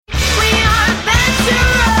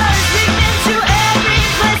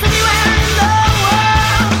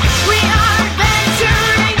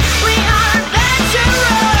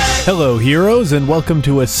Hello, heroes, and welcome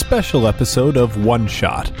to a special episode of One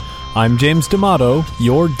Shot. I'm James D'Amato,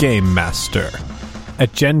 your Game Master.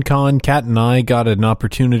 At Gencon, Kat and I got an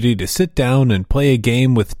opportunity to sit down and play a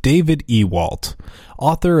game with David Ewalt,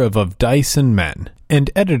 author of Dice and Men,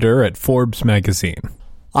 and editor at Forbes magazine.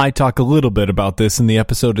 I talk a little bit about this in the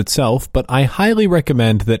episode itself, but I highly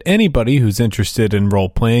recommend that anybody who's interested in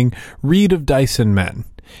role-playing read of Dice and Men.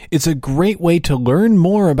 It's a great way to learn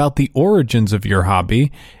more about the origins of your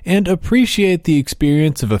hobby and appreciate the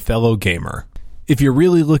experience of a fellow gamer. If you're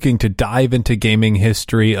really looking to dive into gaming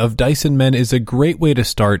history, of Dice and Men is a great way to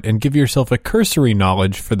start and give yourself a cursory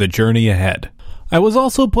knowledge for the journey ahead. I was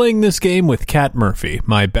also playing this game with Kat Murphy,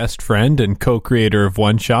 my best friend and co-creator of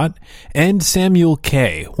One Shot, and Samuel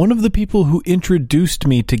Kay, one of the people who introduced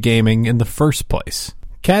me to gaming in the first place.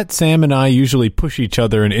 Kat, Sam, and I usually push each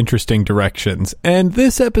other in interesting directions, and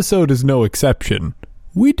this episode is no exception.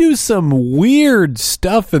 We do some weird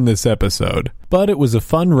stuff in this episode, but it was a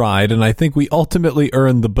fun ride, and I think we ultimately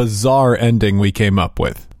earned the bizarre ending we came up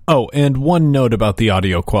with. Oh, and one note about the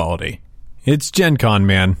audio quality. It's Gencon,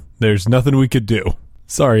 man. There's nothing we could do.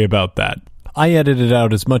 Sorry about that. I edited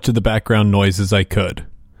out as much of the background noise as I could.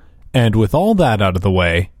 And with all that out of the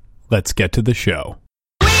way, let's get to the show.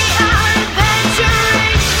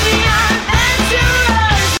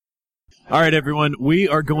 All right, everyone, we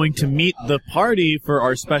are going to meet the party for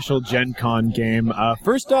our special Gen Con game.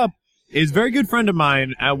 First up is a very good friend of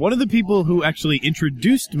mine, one of the people who actually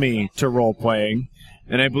introduced me to role-playing,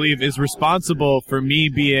 and I believe is responsible for me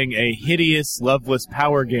being a hideous, loveless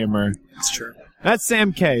power gamer. That's true. That's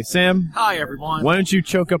Sam K. Sam? Hi, everyone. Why don't you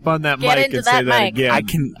choke up on that mic and say that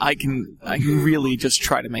again? I can really just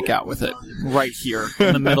try to make out with it right here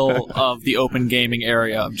in the middle of the open gaming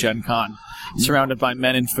area of Gen Con. Surrounded by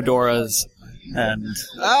men in fedoras, and...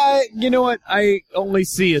 you know what? I only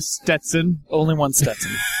see a Stetson. Only one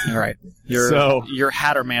Stetson. All right. Your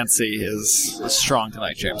Hattermancy is strong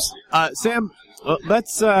tonight, James. Sam,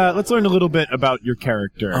 let's learn a little bit about your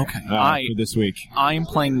character for this week. I am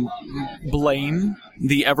playing Blaine,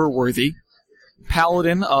 the Everworthy,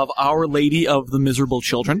 paladin of Our Lady of the Miserable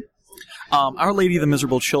Children. Our Lady of the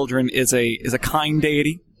Miserable Children is a kind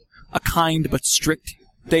deity, a kind but strict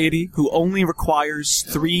deity who only requires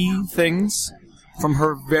 3 things from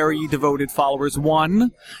her very devoted followers.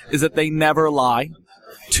 1 is that they never lie.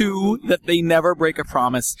 2, that they never break a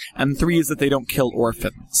promise. And 3 is that they don't kill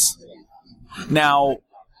orphans. Now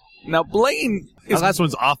Blaine is... Oh, that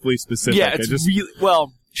one's awfully specific. Yeah, it's really...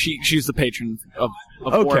 Well, she's the patron of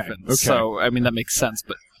orphans. Okay. So, I mean, that makes sense.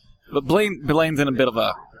 But Blaine's in a bit of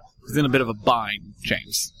a bind,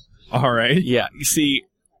 James. All right. Yeah, you see...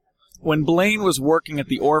 When Blaine was working at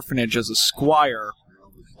the orphanage as a squire,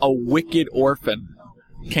 a wicked orphan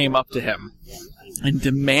came up to him and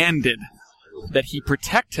demanded that he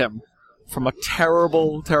protect him from a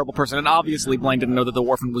terrible, terrible person. And obviously Blaine didn't know that the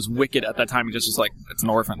orphan was wicked at that time. He just was like, it's an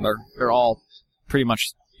orphan. They're all pretty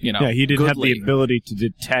much, you know, yeah, he didn't goodly. have the ability to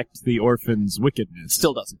detect the orphan's wickedness.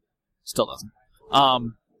 Still doesn't.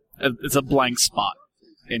 It's a blank spot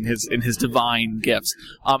in his divine gifts.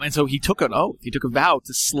 And so he took an oath. He took a vow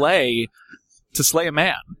to slay a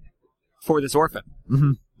man for this orphan.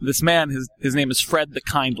 Mm-hmm. This man, his name is Fred the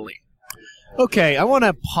Kindly. Okay, I want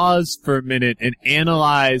to pause for a minute and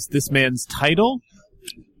analyze this man's title.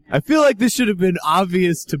 I feel like this should have been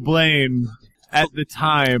obvious to Blaine at the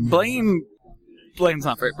time. Blaine's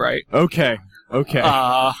not very bright. Okay.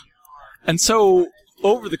 And so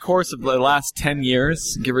over the course of the last 10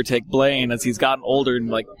 years, give or take, Blaine, as he's gotten older and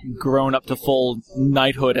like grown up to full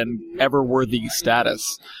knighthood and ever-worthy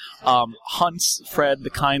status, hunts Fred the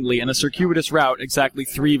Kindly in a circuitous route exactly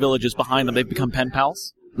 3 villages behind them. They've become pen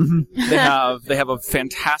pals. Mm-hmm. They have a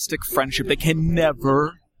fantastic friendship. They can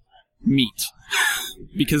never meet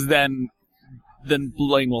because then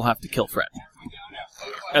Blaine will have to kill Fred,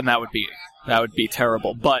 and that would be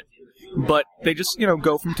terrible. But they just,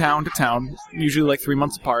 go from town to town, usually like 3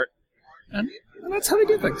 months apart, and that's how they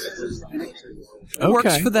do things. It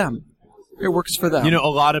works for them. It works for them. A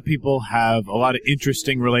lot of people have a lot of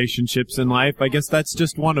interesting relationships in life. I guess that's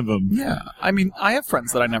just one of them. Yeah. I mean, I have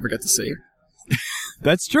friends that I never get to see.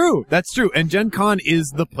 That's true. And Gen Con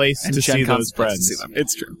is the place to see those friends. To see them.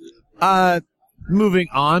 It's true. Moving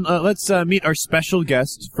on, let's meet our special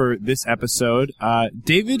guest for this episode,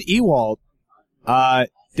 David Ewalt.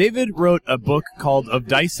 David wrote a book called Of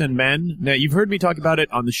Dice and Men. Now, you've heard me talk about it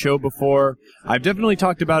on the show before. I've definitely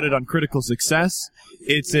talked about it on Critical Success.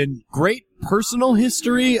 It's a great personal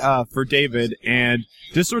history for David, and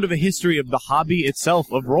just sort of a history of the hobby itself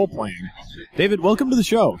of role-playing. David, welcome to the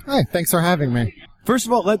show. Hi, thanks for having me. First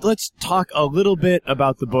of all, let's talk a little bit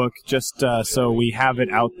about the book, just so we have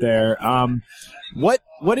it out there.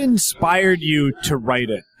 What inspired you to write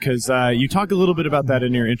it? Because you talk a little bit about that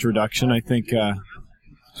in your introduction, I think.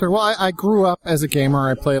 Sure. Well, I grew up as a gamer.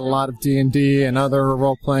 I played a lot of D&D and other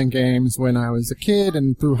role-playing games when I was a kid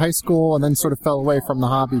and through high school, and then sort of fell away from the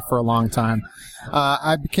hobby for a long time.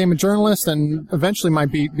 I became a journalist, and eventually my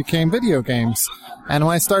beat became video games. And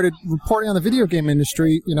when I started reporting on the video game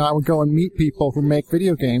industry, I would go and meet people who make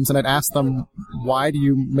video games, and I'd ask them, why do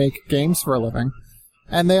you make games for a living?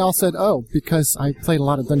 And they all said, oh, because I played a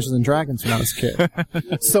lot of Dungeons & Dragons when I was a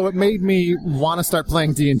kid. So it made me want to start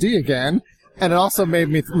playing D&D again. And it also made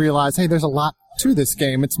me realize, hey, there's a lot to this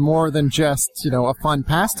game. It's more than just, a fun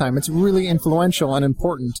pastime. It's really influential and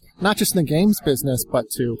important, not just in the games business,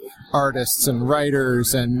 but to artists and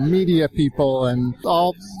writers and media people and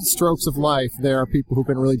all strokes of life. There are people who've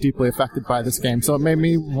been really deeply affected by this game. So it made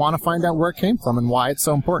me want to find out where it came from and why it's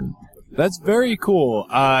so important. That's very cool.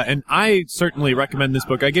 And I certainly recommend this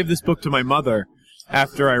book. I gave this book to my mother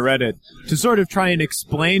after I read it to sort of try and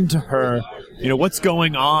explain to her, what's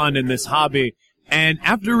going on in this hobby. And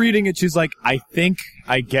after reading it, she's like, I think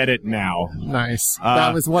I get it now. Nice.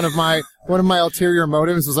 That was one of my ulterior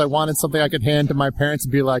motives, was I wanted something I could hand to my parents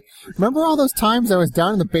and be like, remember all those times I was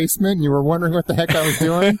down in the basement and you were wondering what the heck I was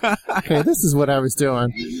doing? Okay, this is what I was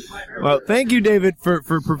doing. Well, thank you, David, for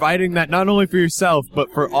providing that not only for yourself,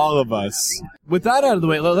 but for all of us. With that out of the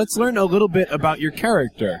way, let's learn a little bit about your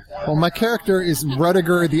character. Well, my character is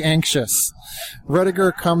Rudiger the Anxious.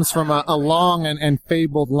 Rudiger comes from a long and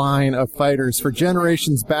fabled line of fighters. For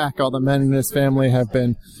generations back, all the men in his family have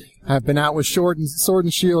been out with sword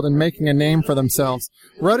and shield and making a name for themselves.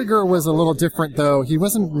 Rudiger was a little different, though. He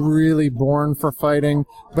wasn't really born for fighting,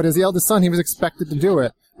 but as the eldest son, he was expected to do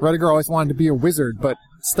it. Rudiger always wanted to be a wizard, but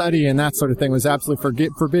study and that sort of thing was absolutely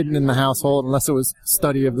forbidden in the household unless it was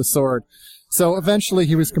study of the sword. So eventually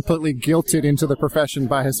he was completely guilted into the profession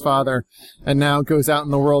by his father, and now goes out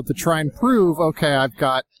in the world to try and prove, okay, I've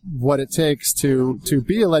got what it takes to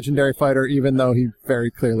be a legendary fighter, even though he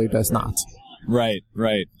very clearly does not. Right.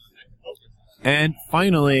 And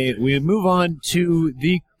finally, we move on to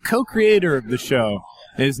the co-creator of the show,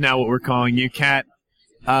 is now what we're calling you, Kat.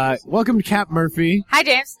 Welcome to Kat Murphy. Hi,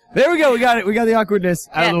 James. There we go. We got it. We got the awkwardness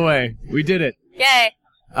out of the way. We did it. Yay.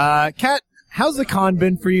 Kat, how's the con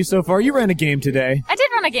been for you so far? You ran a game today. I did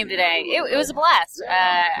run a game today. It was a blast.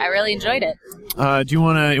 I really enjoyed it. Do you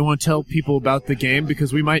want to tell people about the game?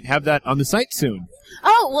 Because we might have that on the site soon.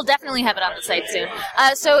 Oh, we'll definitely have it on the site soon.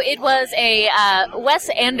 So it was a Wes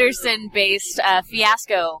Anderson-based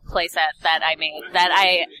fiasco playset that I made that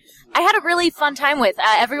I had a really fun time with.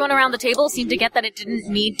 Everyone around the table seemed to get that it didn't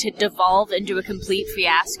need to devolve into a complete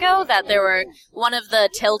fiasco, that there were, one of the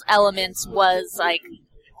tilt elements was like,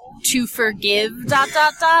 to forgive, ...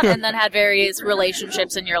 and then had various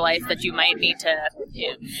relationships in your life that you might need to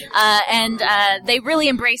do. And they really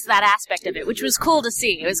embraced that aspect of it, which was cool to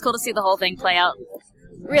see. It was cool to see the whole thing play out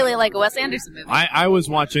really like a Wes Anderson movie. I was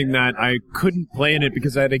watching that. I couldn't play in it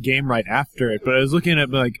because I had a game right after it, but I was looking at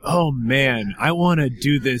it like, oh man, I want to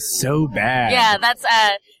do this so bad. Yeah, that's,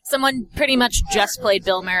 someone pretty much just played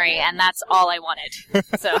Bill Murray, and that's all I wanted.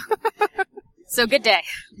 So good day.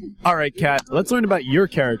 All right, Kat, let's learn about your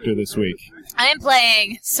character this week. I am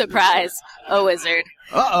playing, surprise, a wizard.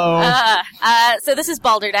 Uh-oh. So this is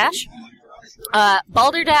Balderdash.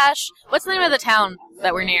 Balderdash, what's the name of the town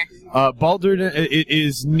that we're near? Balderdash, it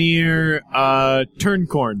is near,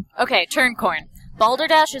 Turncorn. Okay, Turncorn.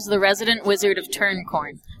 Balderdash is the resident wizard of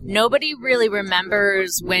Turncorn. Nobody really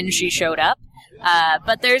remembers when she showed up.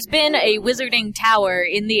 But there's been a wizarding tower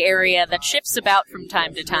in the area that shifts about from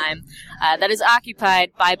time to time, that is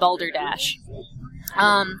occupied by Balderdash.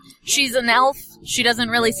 She's an elf. She doesn't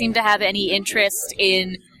really seem to have any interest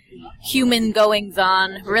in human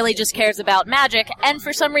goings-on, really just cares about magic, and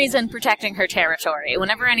for some reason protecting her territory.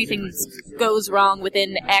 Whenever anything goes wrong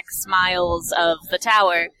within X miles of the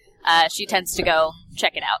tower, she tends to go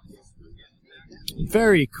check it out.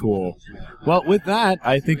 Very cool. Well, with that,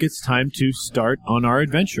 I think it's time to start on our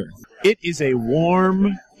adventure. It is a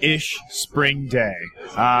warm-ish spring day.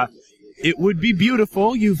 It would be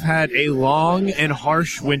beautiful. You've had a long and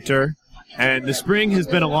harsh winter, and the spring has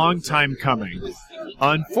been a long time coming.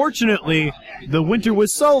 Unfortunately, the winter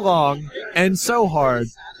was so long and so hard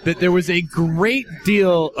that there was a great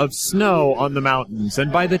deal of snow on the mountains,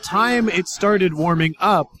 and by the time it started warming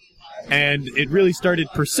up and it really started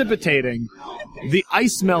precipitating, the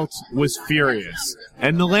ice melt was furious,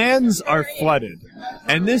 and the lands are flooded.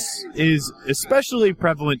 And this is especially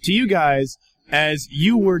prevalent to you guys as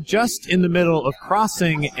you were just in the middle of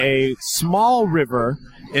crossing a small river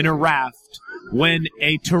in a raft when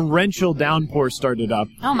a torrential downpour started up,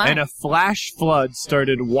 Oh, my. and a flash flood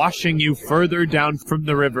started washing you further down from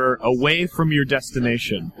the river, away from your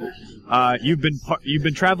destination. You've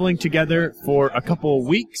been traveling together for a couple of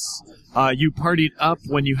weeks. You partied up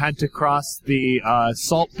when you had to cross the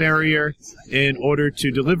salt barrier in order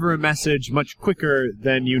to deliver a message much quicker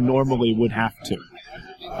than you normally would have to.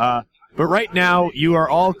 But right now, you are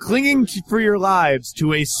all clinging for your lives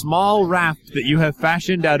to a small raft that you have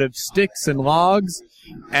fashioned out of sticks and logs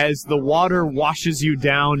as the water washes you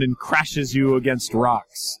down and crashes you against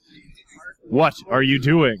rocks. What are you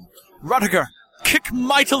doing? Rudiger, kick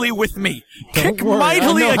mightily with me. Kick worry,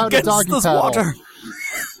 mightily I know how to against doggy this paddle. water.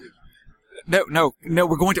 No.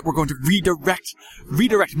 We're going to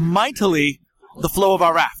redirect mightily the flow of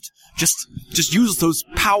our raft. Just use those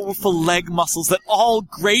powerful leg muscles that all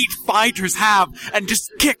great fighters have, and just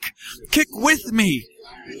kick with me.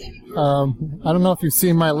 I don't know if you've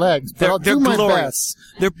seen my legs, but I'll They're do my glorious. best.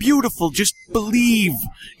 They're beautiful. Just believe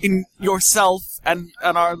in yourself and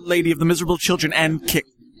Our Lady of the Miserable Children, and kick.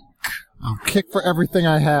 I'll kick for everything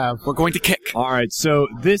I have. We're going to kick. All right, so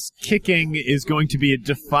this kicking is going to be a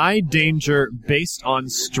defy danger based on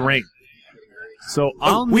strength. So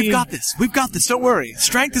We've got this. Don't worry.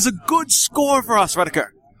 Strength is a good score for us,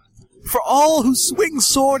 Rudiger. For all who swing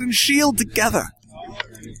sword and shield together.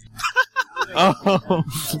 Oh,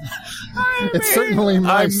 It's certainly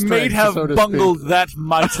my I strength, may have so to bungled that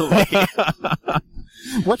mightily. speak.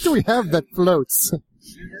 What do we have that floats?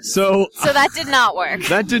 so So that did not work.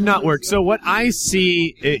 that did not work. So what I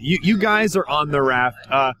see, you guys are on the raft,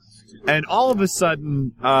 and all of a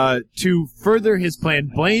sudden, to further his plan,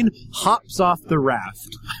 Blaine hops off the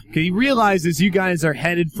raft. Okay, he realizes you guys are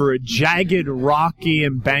headed for a jagged, rocky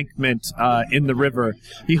embankment in the river.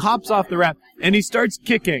 He hops off the raft, and he starts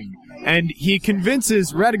kicking. And he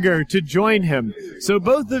convinces Rediger to join him. So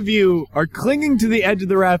both of you are clinging to the edge of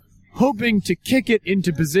the raft, hoping to kick it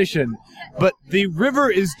into position. But the river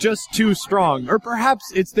is just too strong. Or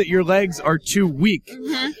perhaps it's that your legs are too weak.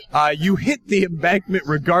 Mm-hmm. You hit the embankment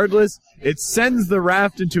regardless. It sends the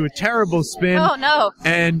raft into a terrible spin. Oh, no.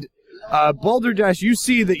 And Balderdash, you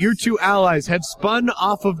see that your two allies have spun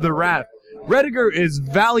off of the raft. Rediger is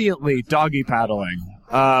valiantly doggy paddling.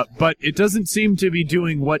 But it doesn't seem to be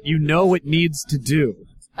doing what you know it needs to do.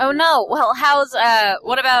 Oh, no. Well,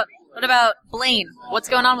 what about Blaine? What's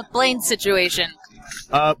going on with Blaine's situation?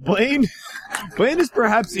 Blaine is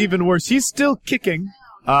perhaps even worse. He's still kicking,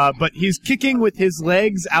 but he's kicking with his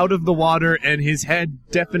legs out of the water and his head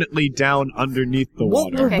definitely down underneath the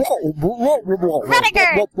water. Okay.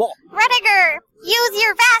 Rediger, use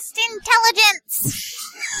your vast intelligence.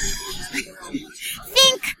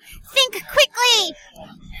 Think quickly.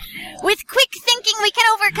 With quick thinking, we can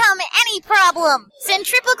overcome any problem.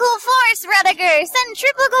 Centripetal force, Rediger.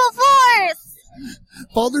 Centripetal force.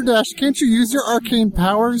 Balderdash, can't you use your arcane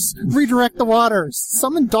powers? Redirect the waters.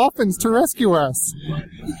 Summon dolphins to rescue us.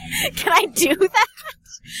 Can I do that?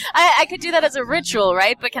 I could do that as a ritual,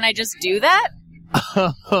 right? But can I just do that?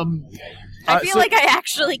 I feel like I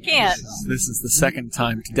actually can't. This is the second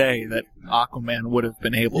time today that Aquaman would have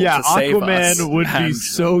been able Yeah, to save us. Aquaman would be and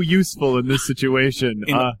so useful in this situation.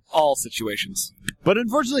 in all situations. But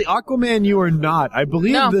unfortunately, Aquaman, you are not. I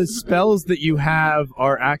believe No. the spells that you have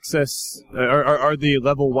are are the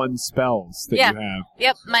level 1 spells that Yeah. you have.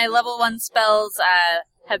 Yep, my level 1 spells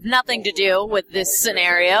have nothing to do with this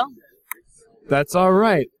scenario. That's all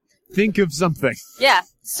right. Think of something. Yeah,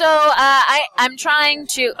 so I'm trying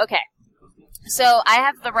to... Okay. So I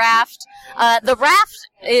have the raft. The raft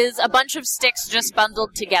is a bunch of sticks just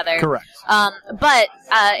bundled together. Correct. But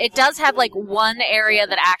it does have like one area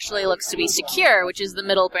that actually looks to be secure, which is the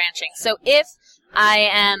middle branching. So if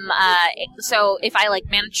if I like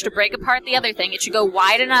manage to break apart the other thing, it should go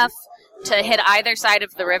wide enough to hit either side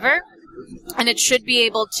of the river, and it should be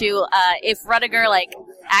able to, if Rudiger like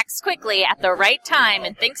acts quickly at the right time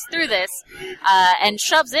and thinks through this, and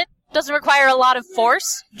shoves it. Doesn't require a lot of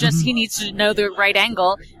force, just he needs to know the right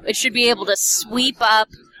angle. It should be able to sweep up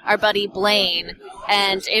our buddy Blaine,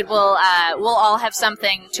 and it will, we'll all have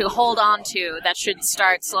something to hold on to that should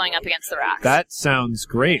start slowing up against the rocks. That sounds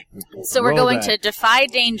great. So we're Roll going that. to defy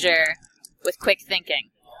danger with quick thinking.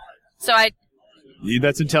 So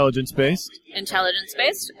That's intelligence-based.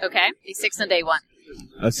 intelligence-based, okay. D6 and A1.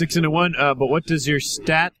 A 6 and a 1, but what does your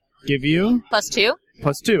stat give you? +2.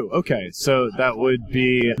 +2. Okay, so that would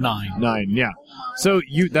be 9. 9. Yeah. So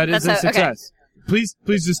that is That's a success. Please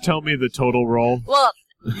just tell me the total roll. Well,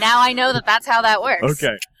 now I know that that's how that works.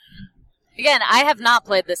 Okay, Again, I have not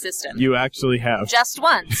played the system. you actually have. Just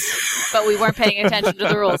once. But we weren't paying attention to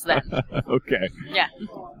the rules then. Okay. Yeah.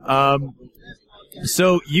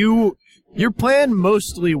 So you your plan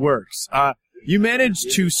mostly works. You manage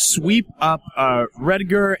to sweep up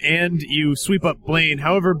Redgar and you sweep up Blaine.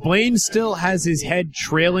 However, Blaine still has his head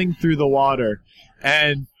trailing through the water,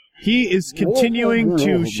 and he is continuing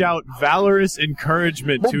to shout valorous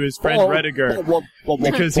encouragement to his friend Redgar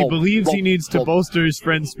because he believes he needs to bolster his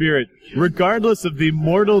friend's spirit, regardless of the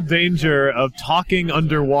mortal danger of talking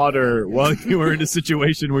underwater while you are in a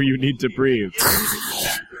situation where you need to breathe.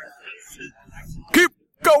 Keep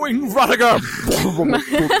going, Redgar!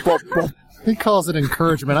 He calls it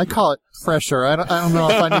encouragement. I call it pressure. I don't know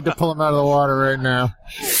if I need to pull him out of the water right now.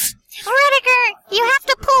 Rudiger, you have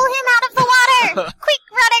to pull him out of the water! Quick,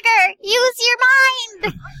 Rudiger, use your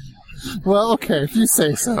mind! Well, okay, if you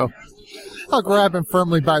say so. I'll grab him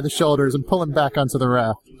firmly by the shoulders and pull him back onto the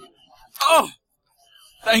raft. Oh!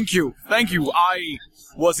 Thank you. I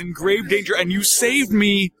was in grave danger, and you saved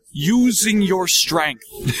me using your strength.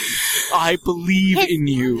 I believe in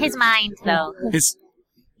you. His mind, though.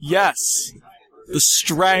 Yes. The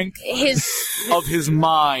strength of his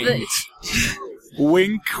mind.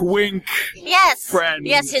 Wink, wink. Yes. Friend.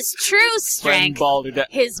 Yes, his true strength.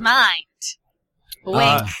 His mind.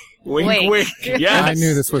 Wink. Wink, wink. Yes. I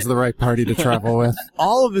knew this was the right party to travel with.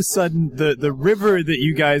 All of a sudden, the river that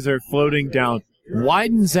you guys are floating down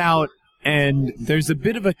widens out, and there's a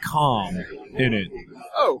bit of a calm in it.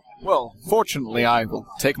 Oh, well, fortunately I will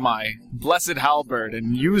take my blessed halberd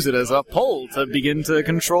and use it as a pole to begin to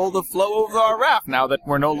control the flow of our raft now that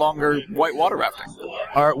we're no longer whitewater rafting.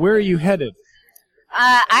 Where are you headed?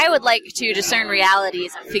 I would like to discern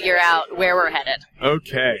realities and figure out where we're headed.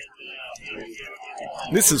 Okay.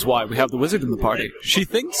 This is why we have the wizard in the party. She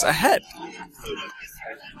thinks ahead.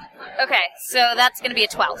 Okay, so that's going to be a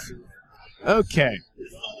 12. Okay.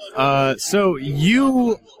 So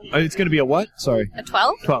you... it's going to be a what? Sorry. A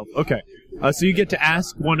 12? 12, okay. So you get to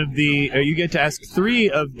ask you get to ask 3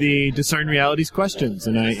 of the Discern Realities questions,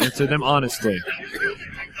 and I answer them honestly.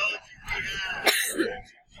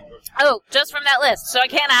 Oh, just from that list. So I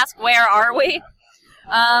can't ask where are we?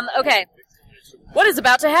 Okay. What is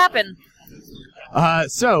about to happen?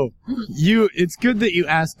 It's good that you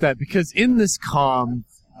asked that, because in this calm,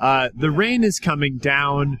 the rain is coming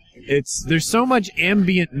down. There's so much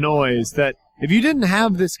ambient noise that if you didn't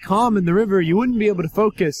have this calm in the river, you wouldn't be able to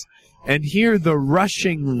focus and hear the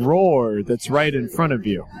rushing roar that's right in front of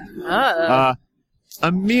you. A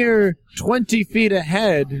mere 20 feet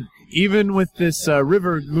ahead, even with this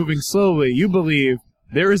river moving slowly, you believe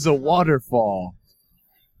there is a waterfall.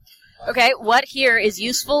 Okay, what here is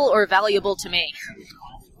useful or valuable to me?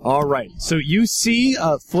 All right, so you see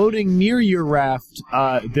floating near your raft,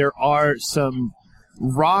 there are some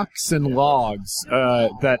rocks and logs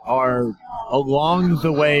that are along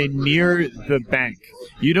the way near the bank.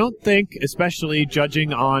 You don't think, especially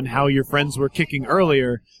judging on how your friends were kicking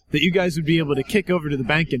earlier, that you guys would be able to kick over to the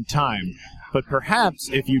bank in time. But perhaps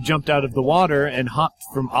if you jumped out of the water and hopped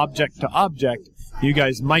from object to object, you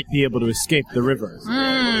guys might be able to escape the river.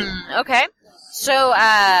 Okay. So,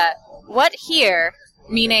 what here,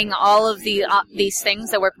 meaning all of these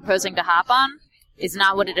things that we're proposing to hop on, is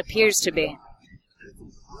not what it appears to be.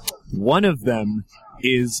 One of them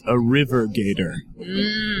is a river gator.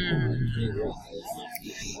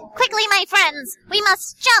 Quickly, my friends, we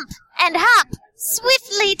must jump and hop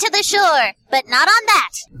swiftly to the shore, but not on that.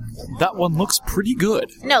 That one looks pretty good.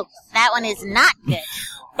 No, that one is not good.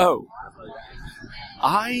 Oh.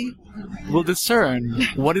 I will discern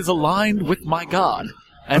what is aligned with my god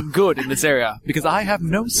and good in this area, because I have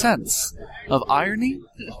no sense of irony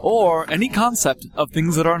or any concept of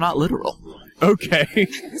things that are not literal. Okay.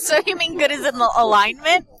 So you mean good is in the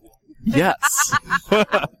alignment? Yes.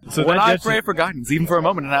 So when I that's pray for guidance, even for a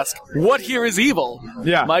moment, and ask, what here is evil?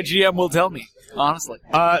 Yeah. My GM will tell me, honestly.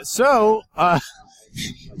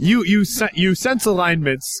 You sense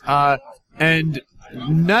alignments, and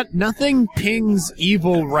nothing pings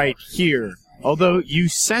evil right here. Although you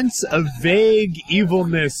sense a vague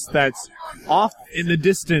evilness that's off in the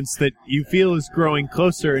distance that you feel is growing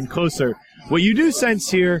closer and closer. What you do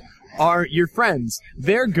sense here are your friends.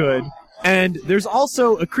 They're good. And there's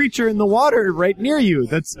also a creature in the water right near you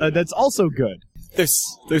that's also good.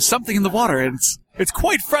 There's something in the water, and it's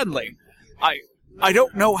quite friendly. I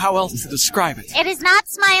don't know how else to describe it. It is not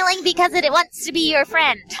smiling because it wants to be your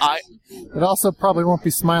friend. It also probably won't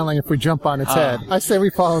be smiling if we jump on its head. I say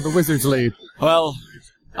we follow the wizard's lead. Well,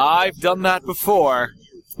 I've done that before.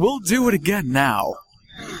 We'll do it again now.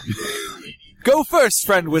 Go first,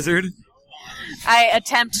 friend wizard. I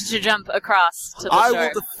attempt to jump across to the I shore.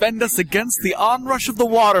 will defend us against the onrush of the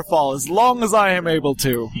waterfall as long as I am able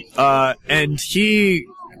to. And he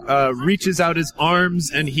reaches out his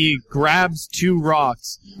arms and he grabs 2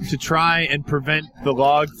 rocks to try and prevent the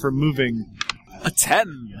log from moving. A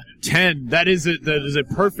 10. 10. That is a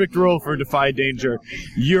perfect roll for Defy Danger.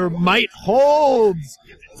 Your might holds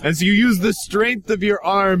as you use the strength of your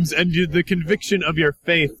arms and the conviction of your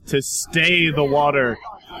faith to stay the water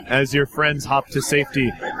as your friends hop to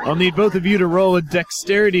safety. I'll need both of you to roll a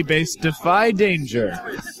dexterity-based Defy Danger.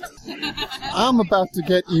 I'm about to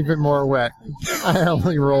get even more wet. I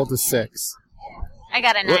only rolled a 6. I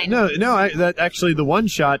got a 9. Well, no, that actually the one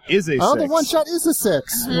shot is a 6. Oh, the one shot is a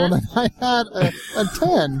 6. Well, then I had a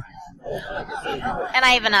 10. And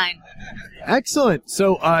I have a 9. Excellent.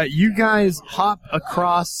 So you guys hop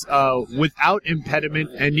across without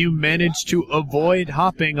impediment, and you manage to avoid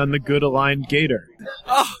hopping on the good-aligned gator.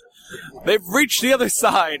 Oh, they've reached the other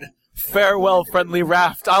side. Farewell, friendly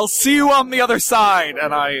raft. I'll see you on the other side.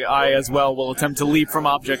 And I as well will attempt to leap from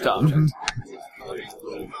object to object.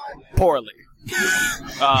 Poorly.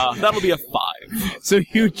 That'll be a 5. So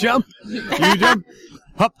you jump,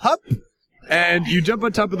 hop, and you jump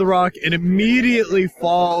on top of the rock and immediately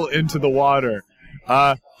fall into the water.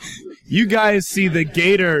 You guys see the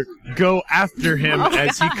gator go after him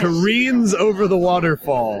as he careens over the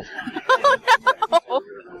waterfall.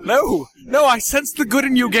 No, I sense the good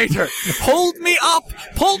in you, Gator. Hold me up.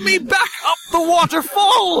 Pull me back up the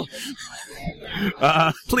waterfall.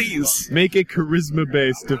 Please. Make a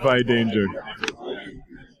charisma-based Defy Danger.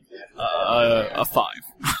 A 5.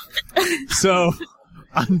 So,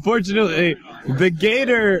 unfortunately, the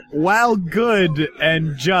gator, while good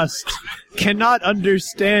and just, cannot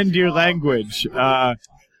understand your language.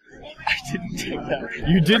 I didn't take that.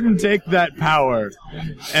 You didn't take that power.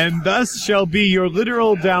 And thus shall be your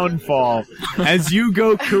literal downfall as you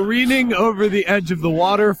go careening over the edge of the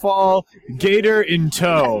waterfall, gator in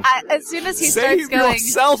tow. As soon as he starts going... Save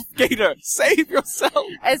yourself, Gator! Save yourself!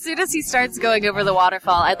 As soon as he starts going over the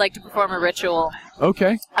waterfall, I'd like to perform a ritual.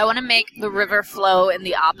 Okay. I want to make the river flow in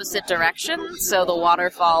the opposite direction, so the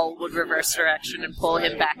waterfall would reverse direction and pull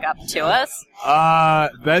him back up to us.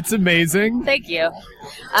 That's amazing. Thank you.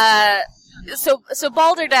 So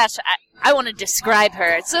Balderdash, I want to describe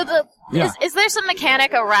her. So is there some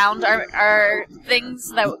mechanic around our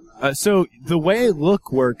things that... So the way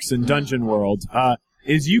look works in Dungeon World,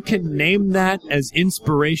 is you can name that as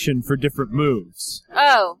inspiration for different moves.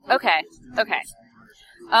 Oh, okay.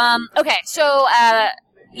 So,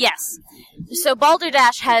 yes. So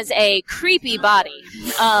Balderdash has a creepy body.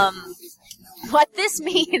 What this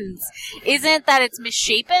means isn't that it's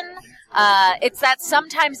misshapen, it's that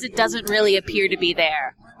sometimes it doesn't really appear to be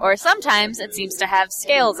there. Or sometimes it seems to have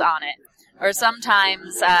scales on it. Or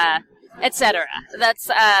sometimes, etc. That's,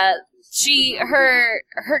 her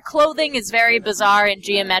clothing is very bizarre and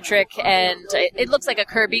geometric, and it looks like a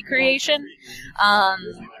Kirby creation.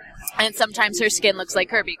 And sometimes her skin looks like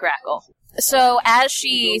Kirby Crackle. So as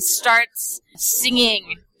she starts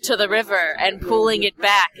singing to the river and pulling it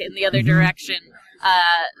back in the other direction,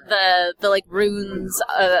 the like runes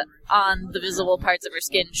on the visible parts of her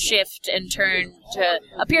skin shift and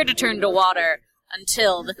appear to turn to water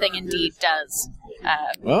until the thing indeed does.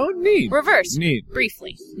 Neat. Reverse. Neat.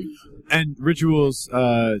 Briefly. And rituals,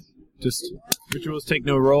 rituals take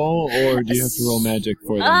no roll, or do you have to roll magic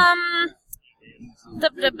for them?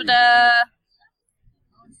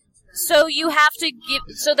 So you have to give...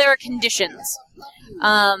 So there are conditions.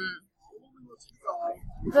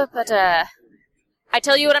 I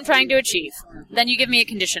tell you what I'm trying to achieve. Then you give me a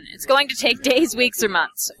condition. It's going to take days, weeks, or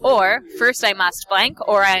months. Or, first I must blank,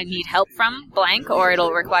 or I need help from blank, or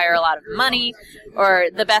it'll require a lot of money, or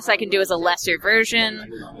the best I can do is a lesser version,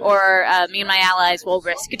 or me and my allies will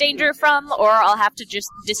risk danger from, or I'll have to just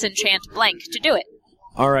disenchant blank to do it.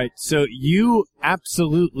 All right, so you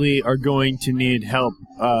absolutely are going to need help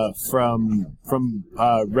from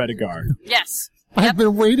Redigar. Yes. I've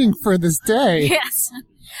been waiting for this day. Yes.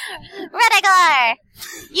 Redigar,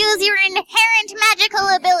 use your inherent magical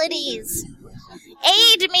abilities.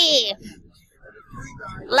 Aid me.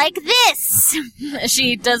 Like this.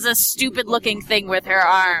 She does a stupid-looking thing with her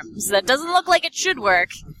arms that doesn't look like it should work.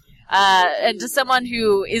 And to someone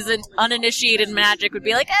who isn't uninitiated in magic would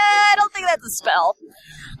be like, I don't think that's a spell.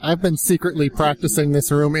 I've been secretly practicing this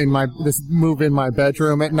move in my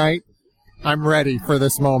bedroom at night. I'm ready for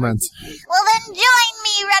this moment. Well then join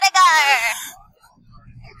me, Redigar!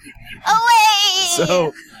 Away!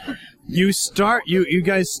 So you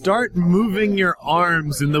guys start moving your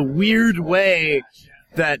arms in the weird way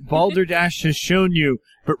that Balderdash has shown you,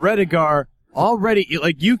 but Redigar already,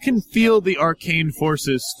 you can feel the arcane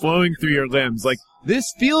forces flowing through your limbs.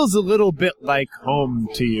 This feels a little bit like home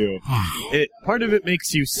to you. Part of it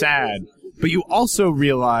makes you sad, but you also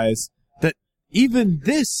realize that even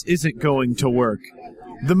this isn't going to work.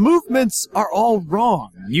 The movements are all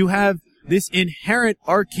wrong. You have this inherent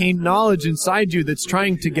arcane knowledge inside you that's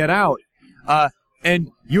trying to get out.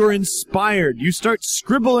 And you're inspired. You start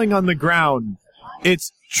scribbling on the ground.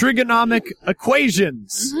 It's trigonomic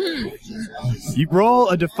equations. You roll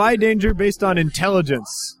a defy danger based on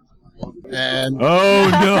intelligence. And Oh,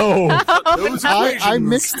 no. Those I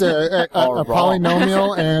mixed a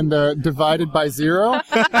polynomial and divided by 0.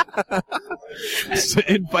 So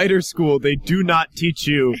in fighter school, they do not teach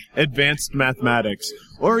you advanced mathematics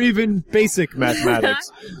or even basic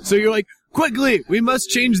mathematics. So you're like, quickly, we must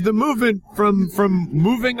change the movement from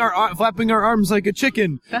moving flapping our arms like a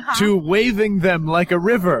chicken to waving them like a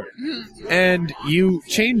river. And you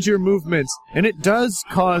change your movements, and it does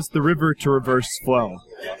cause the river to reverse flow.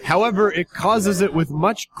 However, it causes it with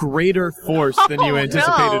much greater force than you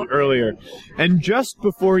anticipated earlier. And just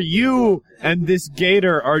before you and this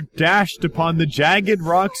gator are dashed upon the jagged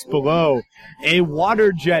rocks below, a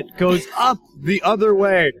water jet goes up the other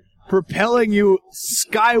way, propelling you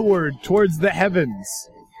skyward towards the heavens.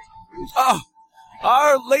 Oh,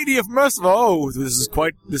 Our Lady of Mercy. Oh, this is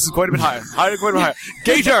quite a bit higher. Quite a bit higher.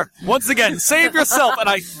 Gator, once again, save yourself, and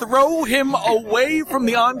I throw him away from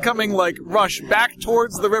the oncoming rush back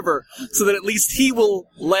towards the river, so that at least he will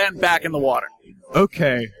land back in the water.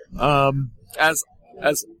 Okay. As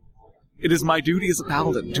it is my duty as a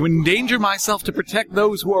paladin to endanger myself to protect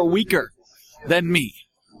those who are weaker than me,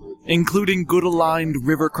 including good-aligned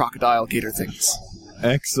river crocodile gator things.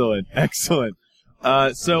 Excellent.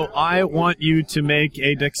 So I want you to make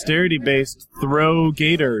a dexterity-based throw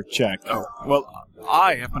gator check. Oh, well,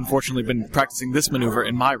 I have unfortunately been practicing this maneuver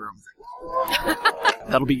in my room.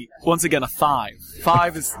 That'll be, once again, a 5.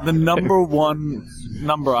 5 is the number one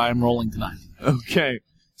number I am rolling tonight. Okay.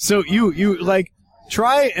 So you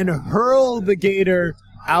try and hurl the gator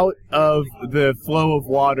out of the flow of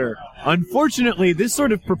water. Unfortunately, this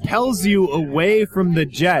sort of propels you away from the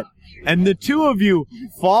jet, and the two of you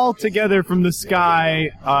fall together from the sky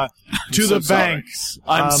to the banks.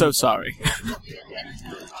 I'm so sorry.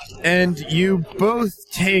 And you both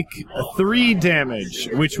take 3 damage,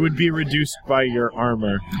 which would be reduced by your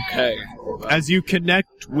armor. Okay. As you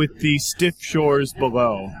connect with the stiff shores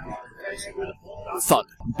below. Thud.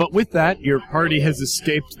 But with that, your party has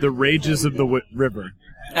escaped the rages of the river.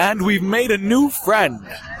 And we've made a new friend.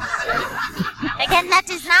 Again, that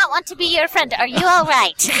does not want to be your friend. Are you all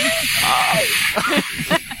right?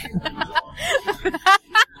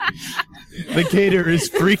 The gator is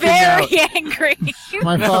freaking out. Very angry.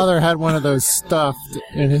 My father had one of those stuffed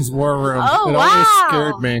in his war room. Oh, it wow. always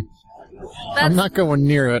scared me. I'm not going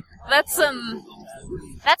near it. That's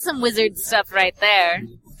some wizard stuff right there.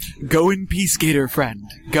 Go in peace, gator friend.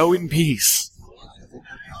 Go in peace.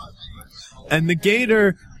 And the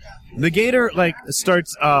gator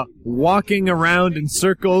starts walking around in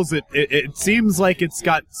circles. It seems like it's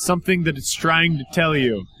got something that it's trying to tell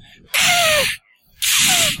you.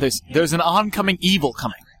 There's an oncoming evil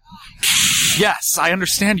coming. Yes, I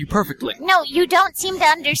understand you perfectly. No, you don't seem to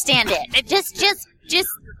understand it. Just,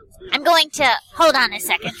 I'm going to, hold on a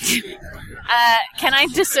second. Can I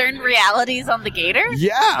discern realities on the gator?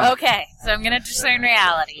 Yeah. Okay, so I'm gonna discern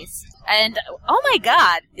realities. And, oh my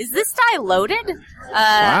god, is this die loaded?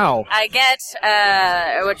 Wow. I get,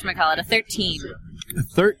 whatchamacallit, a 13.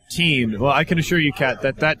 13. Well, I can assure you, Kat,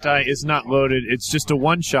 that die is not loaded. It's just a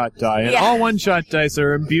one-shot die. And all one-shot dice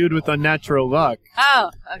are imbued with unnatural luck. Oh,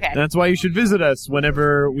 okay. And that's why you should visit us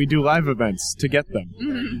whenever we do live events to get them.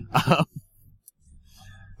 Mm-hmm.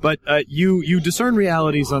 But you discern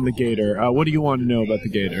realities on the gator. What do you want to know about the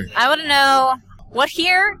gator? I want to know what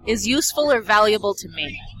here is useful or valuable to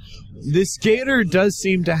me. This gator does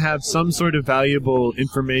seem to have some sort of valuable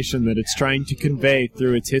information that it's trying to convey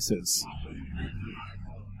through its hisses.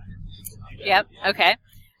 Yep, okay.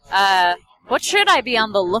 What should I be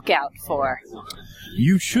on the lookout for?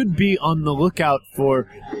 You should be on the lookout for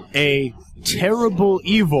a terrible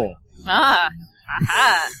evil. Aha.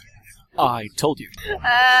 I told you.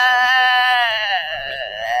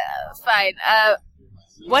 Fine.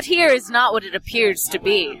 What here is not what it appears to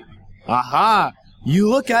be. Aha! You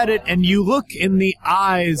look at it, and you look in the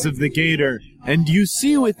eyes of the gator, and you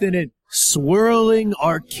see within it swirling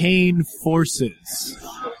arcane forces.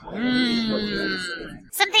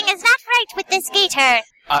 Something is not right with this gator.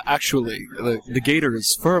 Actually, the gator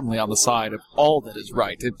is firmly on the side of all that is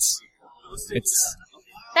right. It's...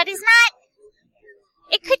 That is not...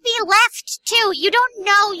 It could be left, too. You don't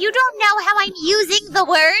know how I'm using the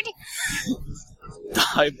word.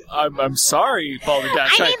 I'm sorry,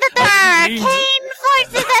 Balderdash. I mean that there are arcane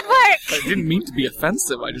forces at work. I didn't mean to be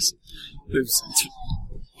offensive.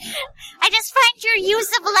 I just find your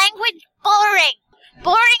use of language boring.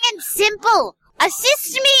 Boring and simple.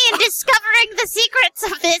 Assist me in discovering the secrets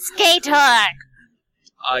of this gator.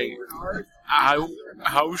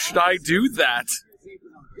 How should I do that?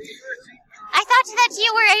 I thought that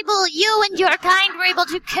you and your kind were able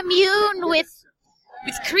to commune with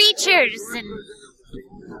creatures and...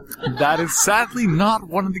 That is sadly not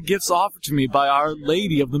one of the gifts offered to me by Our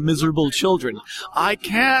Lady of the Miserable Children. I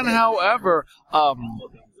can, however,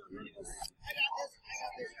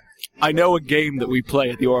 I know a game that we play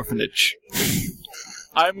at the orphanage.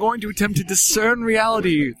 I am going to attempt to discern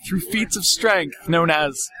reality through feats of strength known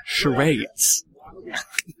as charades.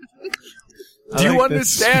 Do you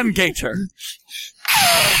understand, Gator?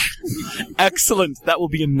 Excellent. That will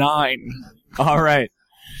be a 9. All right.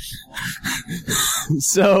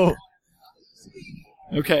 So,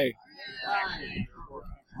 okay.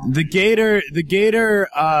 The gator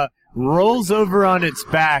rolls over on its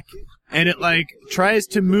back, and it tries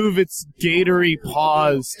to move its gatory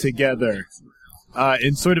paws together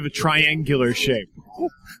in sort of a triangular shape.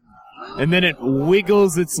 And then it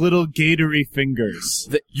wiggles its little gatory fingers.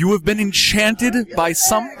 You have been enchanted by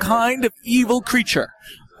some kind of evil creature.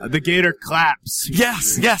 The gator claps.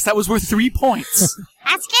 Yes, that was worth 3 points.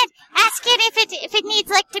 Ask it if it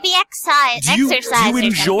needs to be exercised. Do you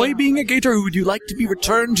enjoy being a gator, or would you like to be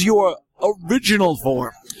returned to your original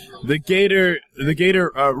form? The gator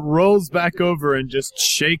rolls back over and just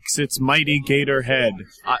shakes its mighty gator head.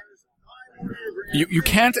 You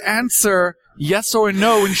can't answer yes or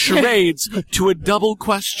no in charades to a double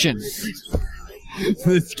question.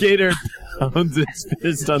 This gator pounds its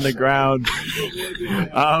fist on the ground.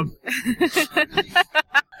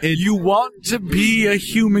 You want to be a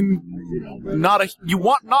human, you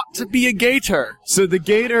want not to be a gator. So the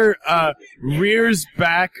gator rears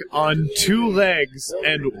back on 2 legs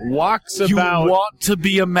and walks about. You want to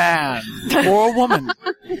be a man or a woman,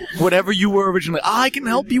 whatever you were originally. I can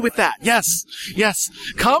help you with that. Yes.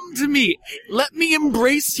 Come to me. Let me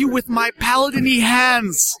embrace you with my paladin-y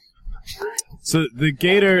hands. So the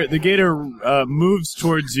gator moves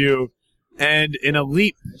towards you, and in a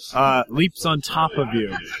leap, leaps on top of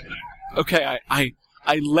you. Okay, I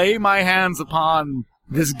lay my hands upon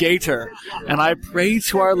this gator, and I pray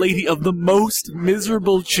to Our Lady of the Most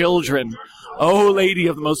Miserable Children. Oh, Lady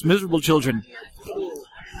of the Most Miserable Children,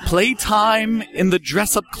 playtime in the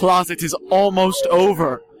dress-up closet is almost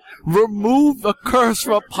over. Remove the curse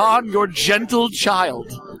from upon your gentle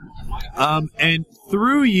child. And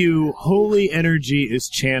through you, holy energy is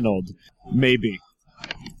channeled. Maybe.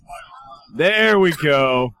 There we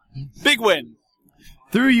go. Big win.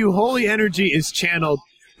 Through you, holy energy is channeled,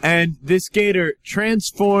 and this gator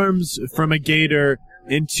transforms from a gator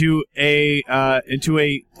into a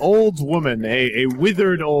old woman, a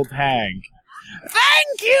withered old hag.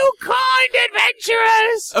 Thank you, kind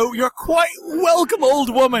adventurers! Oh, you're quite welcome, old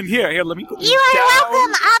woman. Here, let me put You are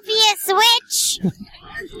welcome, obvious witch.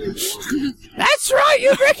 That's right,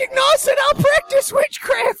 you recognize that I practice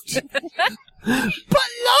witchcraft. But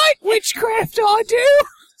light witchcraft, I do.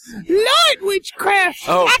 Light witchcraft.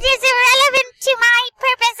 Oh. That is irrelevant to my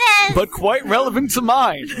purposes. But quite relevant to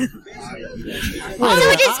mine. Also,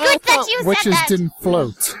 it is good that you said witches that. didn't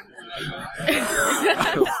float.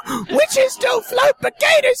 Witches don't float, but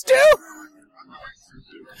gators do.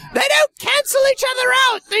 They don't cancel each other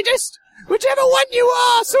out. They just, whichever one you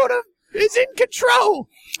are, sort of, is in control.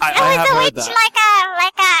 I have is a heard witch that.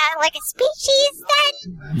 like a species then?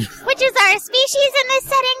 Whiches are a species in this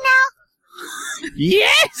setting now?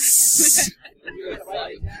 Yes!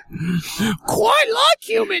 Quite like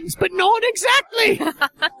humans, but not exactly.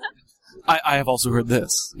 I have also heard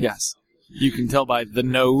this, yes. You can tell by the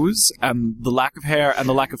nose and the lack of hair and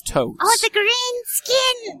the lack of toes. Oh, the green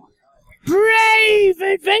skin. Brave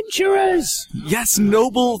adventurers! Yes,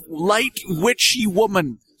 noble, light, witchy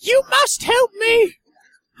woman. You must help me!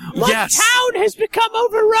 My Yes. town has become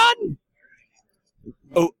overrun!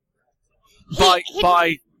 Oh, by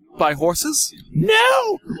horses?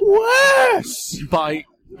 No! Worse! By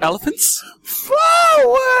elephants? Far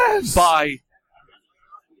worse! By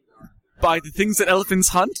the things that elephants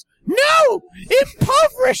hunt? No!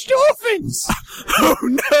 Impoverished orphans! Oh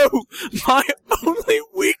no! My only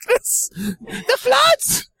weakness! The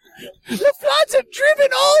floods! The floods have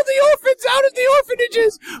driven all the orphans out of the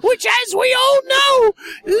orphanages, which, as we all know,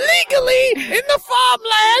 legally in the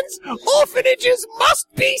farmlands, orphanages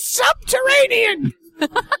must be subterranean.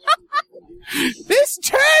 This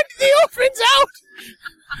turned the orphans out,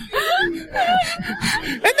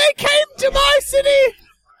 and they came to my city,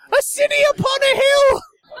 a city upon a hill.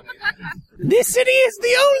 This city is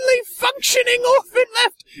the only functioning orphan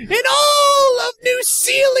left in all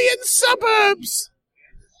alien suburbs.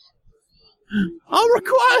 I'll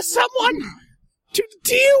require someone to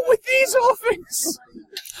deal with these orphans.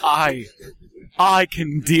 I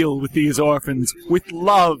can deal with these orphans with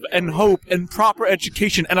love and hope and proper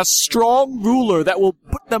education and a strong ruler that will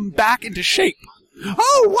put them back into shape.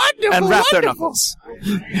 Oh, wonderful, and wrap their wonderful. knuckles.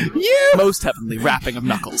 You... Most heavenly wrapping of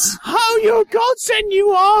knuckles. Oh, you're a godsend you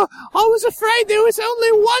are. I was afraid there was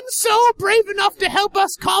only one soul brave enough to help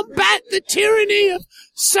us combat the tyranny of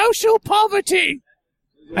social poverty.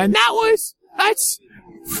 And that's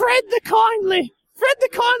Fred the Kindly. Fred the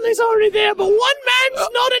Kindly's already there, but one man's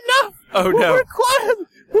not enough. Oh, no.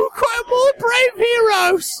 We require more brave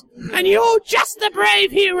heroes. And you're just the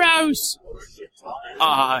brave heroes.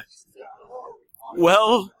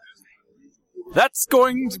 Well, that's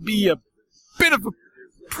going to be a bit of a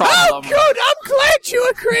problem. Oh, good. I'm glad you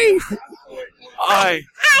agree. I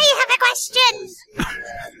have a question.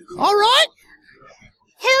 All right.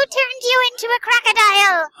 Who turned you into a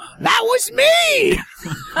crocodile? That was me.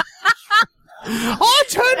 I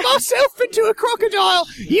turned myself into a crocodile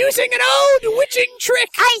using an old witching trick.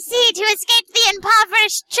 I see, to escape the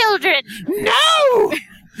impoverished children. No!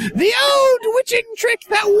 The old witching trick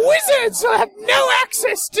that wizards have no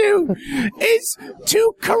access to is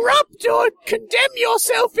to corrupt or condemn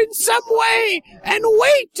yourself in some way and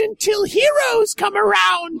wait until heroes come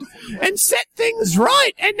around and set things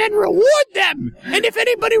right and then reward them. And if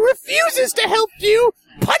anybody refuses to help you,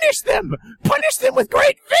 punish them! Punish them with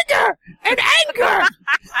great vigor and anger!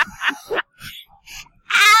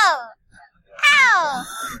 Ow! Ow!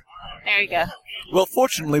 There you go. Well,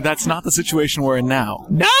 fortunately, that's not the situation we're in now.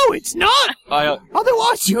 No, it's not!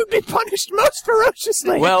 Otherwise, you would be punished most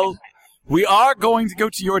ferociously. Well, we are going to go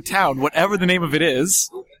to your town, whatever the name of it is.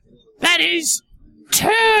 That is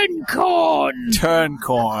Turncorn!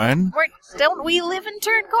 Turncorn. Don't we live in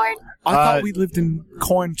Turncorn? I thought we lived in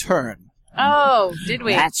Corn Turn. Oh, did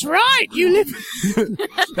we? That's right, you live...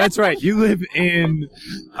 That's right, you live in...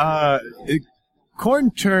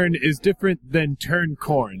 Corn Turn is different than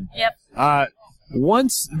Turncorn. Yep.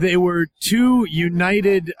 Once they were two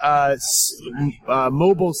united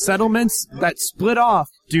mobile settlements that split off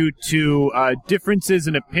due to differences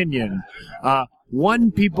in opinion.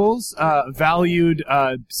 One people's valued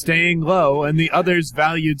staying low, and the others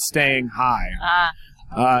valued staying high.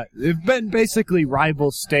 They've been basically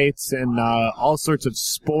rival states in all sorts of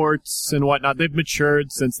sports and whatnot. They've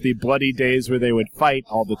matured since the bloody days where they would fight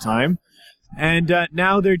all the time. And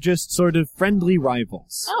now they're just sort of friendly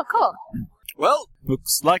rivals. Oh, cool. Well,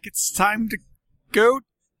 looks like it's time to go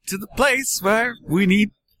to the place where we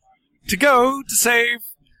need to go to save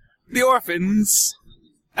the orphans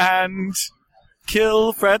and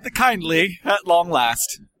kill Fred the Kindly at long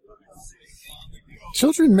last.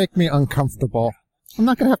 Children make me uncomfortable. I'm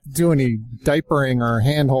not going to have to do any diapering or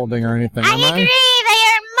hand-holding or anything, I agree. They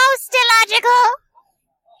are most illogical.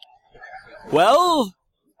 Well,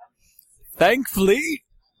 thankfully,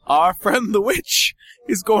 our friend the witch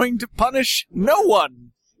is going to punish no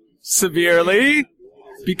one severely,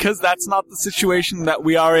 because that's not the situation that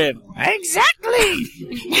we are in. Exactly!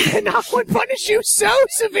 And I would punish you so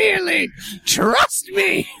severely! Trust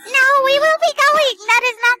me! No, we will be going.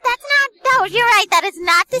 No, you're right. That is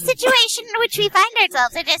not the situation in which we find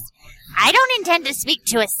ourselves. I don't intend to speak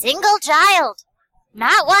to a single child.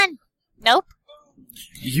 Not one. Nope.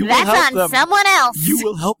 You will That's help on them. someone else. You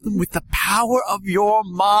will help them with the power of your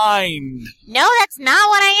mind. No, that's not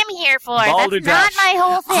what I am here for. Balderdash, That's not my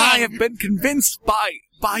whole thing. I have been convinced by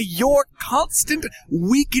your constant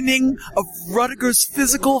weakening of Rudiger's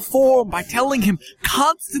physical form, by telling him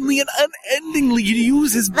constantly and unendingly to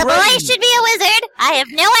use his The brain. boy should be a wizard. I have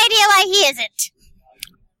no idea why he isn't.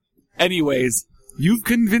 Anyways, you've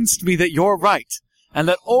convinced me that you're right, and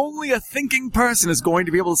that only a thinking person is going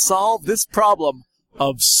to be able to solve this problem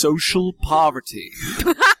of social poverty.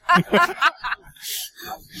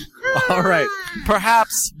 All right.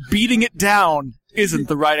 Perhaps beating it down isn't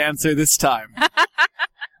the right answer this time.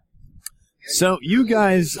 So you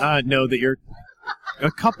guys know that you're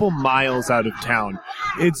a couple miles out of town.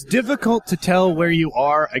 It's difficult to tell where you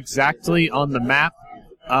are exactly on the map.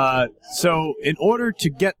 So in order to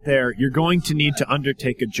get there, you're going to need to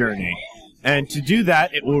undertake a journey. And to do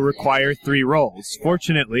that, it will require 3 roles.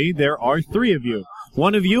 Fortunately, there are 3 of you.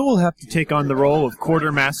 One of you will have to take on the role of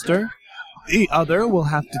quartermaster. The other will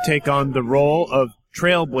have to take on the role of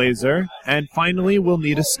trailblazer. And finally, we'll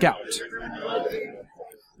need a scout.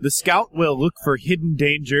 The scout will look for hidden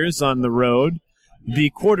dangers on the road.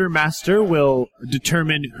 The quartermaster will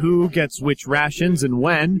determine who gets which rations and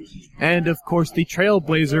when. And, of course, the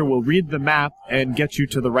trailblazer will read the map and get you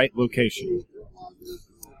to the right location.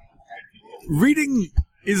 Reading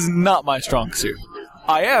is not my strong suit.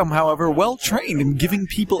 I am, however, well trained in giving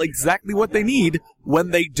people exactly what they need when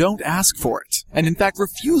they don't ask for it, and in fact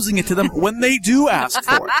refusing it to them when they do ask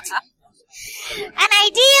for it. An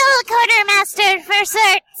ideal quartermaster for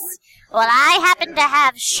certs. Well, I happen to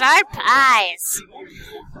have sharp eyes,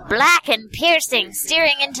 black and piercing,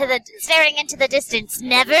 staring into the distance,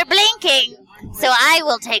 never blinking. So I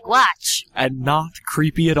will take watch. And not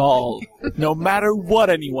creepy at all, no matter what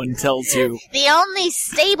anyone tells you. The only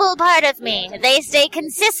stable part of me. They stay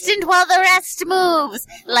consistent while the rest moves,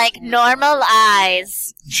 like normal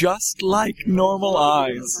eyes. Just like normal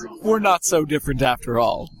eyes. We're not so different after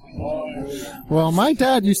all. Well, my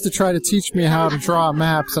dad used to try to teach me how to draw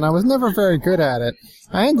maps, and I was never very good at it.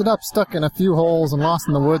 I ended up stuck in a few holes and lost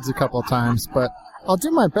in the woods a couple of times, but I'll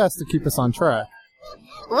do my best to keep us on track.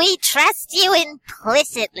 We trust you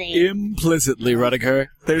implicitly. Implicitly, Rudiger.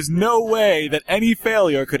 There's no way that any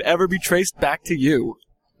failure could ever be traced back to you.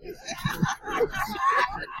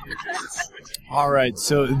 All right,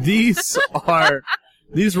 so these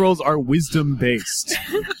rolls are wisdom based.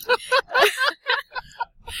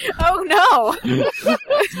 Oh no!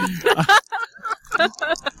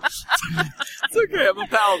 It's okay, I'm a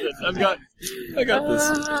paladin. I got this.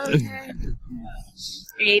 Okay.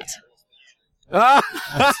 8. I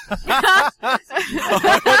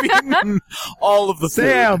mean, all of the food.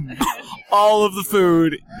 Sam! All of the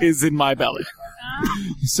food is in my belly.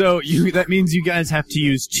 So that means you guys have to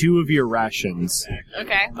use 2 of your rations.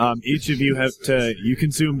 Okay. Each of you you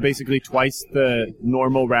consume basically twice the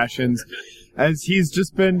normal rations, as he's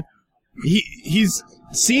just been, he's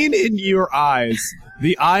seen in your eyes,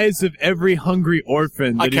 the eyes of every hungry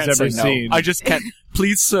orphan that he's ever seen. I just can't.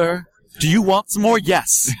 Please, sir, do you want some more?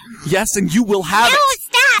 Yes. Yes, and you will have No, it.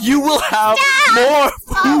 stop! You will have Stop! more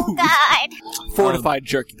Oh, food. God. Fortified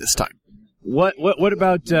jerky this time. What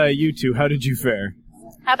about you two? How did you fare?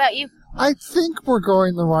 How about you? I think we're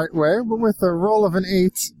going the right way, but with a roll of an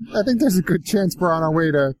 8, I think there's a good chance we're on our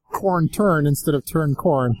way to corn turn instead of turn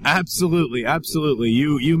corn. Absolutely, absolutely.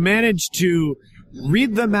 You manage to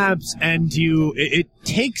read the maps, and it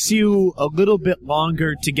takes you a little bit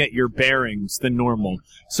longer to get your bearings than normal.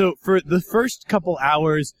 So for the first couple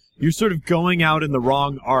hours, you're sort of going out in the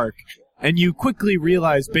wrong arc, and you quickly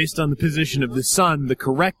realize, based on the position of the sun, the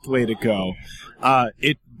correct way to go.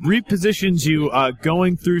 It repositions you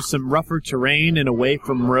going through some rougher terrain and away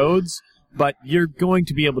from roads, but you're going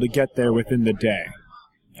to be able to get there within the day.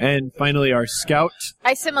 And finally, our scout.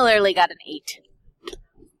 I similarly got an 8.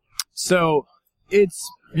 So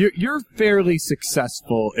you're fairly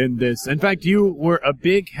successful in this. In fact, you were a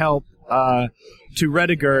big help to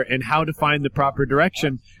Rediger in how to find the proper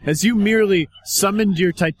direction, as you merely summoned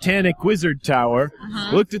your Titanic wizard tower,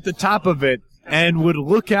 looked at the top of it, and would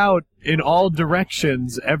look out in all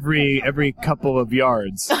directions every couple of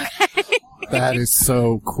yards. That is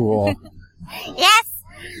so cool. Yes,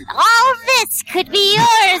 all of this could be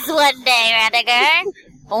yours one day, Rediger.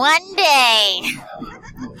 One day.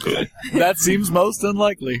 That seems most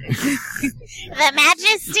unlikely. The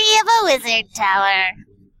majesty of a wizard tower.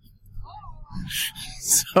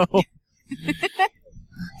 So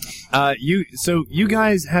you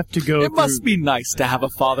guys have to go It must be nice to have a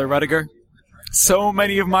father, Rudiger. So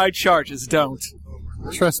many of my charges don't.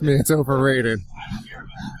 Trust me, it's overrated.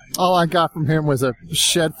 All I got from him was a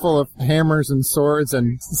shed full of hammers and swords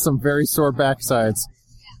and some very sore backsides.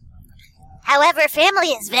 However, family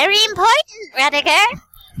is very important, Rediger.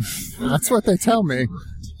 That's what they tell me.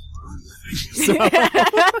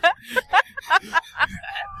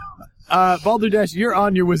 Balderdash, you're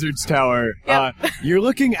on your wizard's tower. Yep. You're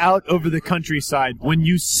looking out over the countryside when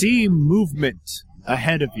you see movement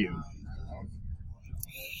ahead of you.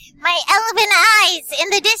 My elven eyes in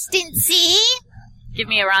the distance, see? Give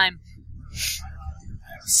me a rhyme.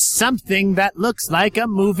 Something that looks like a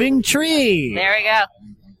moving tree. There we go.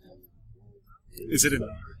 Is it an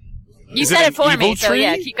You Is said it it an for me, evil so tree?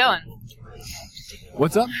 yeah, keep going.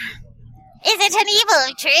 What's up? Is it an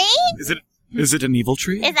evil tree? Is it an evil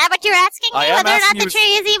tree? Is that what you're asking me? I am Whether or not asking the you- tree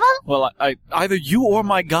is evil? Well, I either you or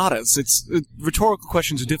my goddess. It's rhetorical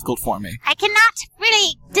questions are difficult for me. I cannot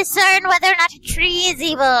really discern whether or not a tree is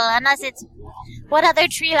evil unless it's what other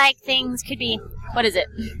tree-like things could be. What is it?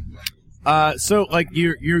 So like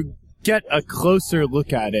you get a closer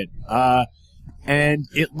look at it, and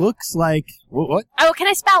it looks like what? Oh, can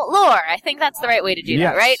I spout lore? I think that's the right way to do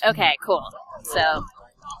Yes. that, right? Okay, cool. So,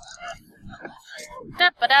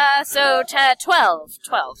 so 12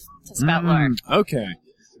 to spout lore. Okay.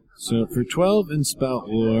 So for 12 and spout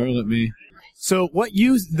lore, let me So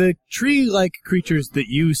the tree-like creatures that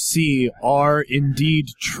you see are indeed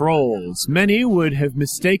trolls. Many would have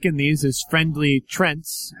mistaken these as friendly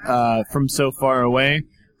Trents from so far away,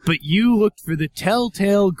 but you looked for the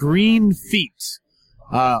telltale green feet.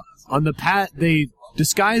 On the path, they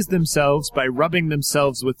disguise themselves by rubbing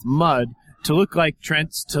themselves with mud to look like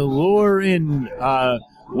Trents to lure in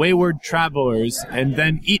wayward travelers and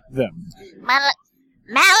then eat them.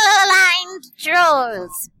 Malaligned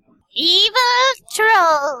trolls. Evil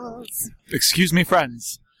trolls. Excuse me,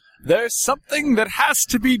 friends. There's something that has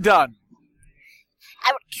to be done.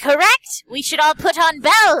 Correct? We should all put on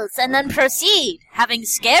bells and then proceed, having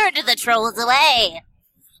scared the trolls away.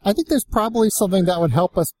 I think there's probably something that would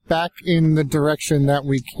help us back in the direction that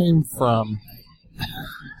we came from.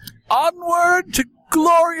 Onward to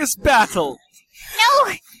glorious battle. No,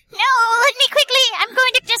 let me quickly. I'm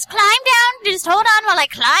going to just climb down. Just hold on while I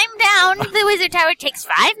climb down the wizard tower. It takes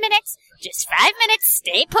 5 minutes. Just 5 minutes.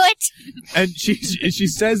 Stay put. And she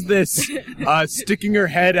says this, sticking her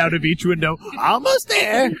head out of each window. Almost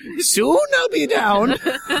there. Soon I'll be down.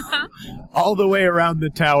 All the way around the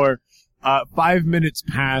tower. 5 minutes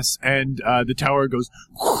pass, and the tower goes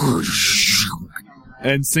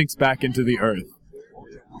and sinks back into the earth.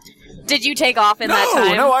 Did you take off in that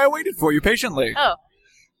time? No, I waited for you patiently. Oh.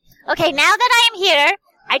 Okay, now that I am here,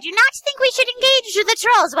 I do not think we should engage the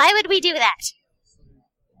trolls. Why would we do that?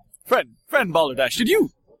 Friend Balderdash, did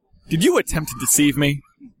you attempt to deceive me?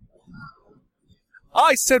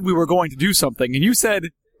 I said we were going to do something, and you said,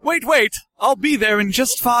 wait, I'll be there in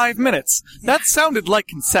just 5 minutes. That sounded like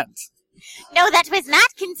consent. No, that was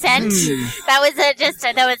not consent. That was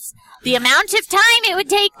that was the amount of time it would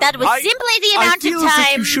take. That was simply the amount of I feel as if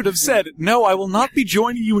time. you should have said, no, I will not be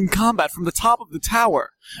joining you in combat from the top of the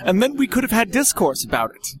tower. And then we could have had discourse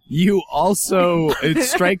about it. You also, it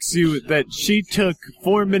strikes you that she took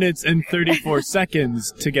 4 minutes and 34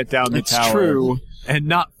 seconds to get down the tower. It's true. And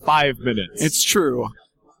not 5 minutes. It's true.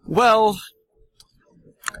 Well,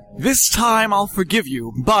 this time I'll forgive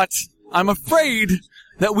you, but I'm afraid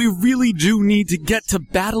that we really do need to get to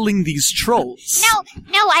battling these trolls.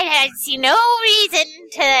 No, I see no reason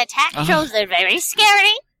to attack trolls. They're very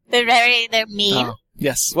scary. They're mean.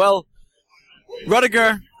 Yes, well,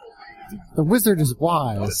 Rudiger. The wizard is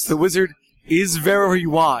wise. The wizard is very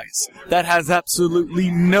wise. That has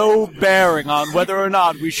absolutely no bearing on whether or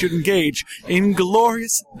not we should engage in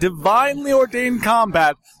glorious, divinely ordained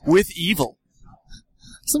combat with evil.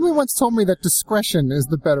 Somebody once told me that discretion is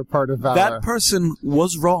the better part of valor. That person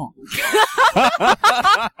was wrong.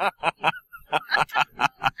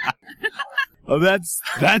 Oh, that's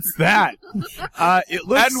that. It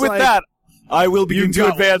looks And with like that, I will begin to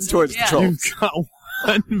advance towards the trolls. You've got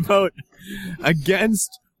 1 vote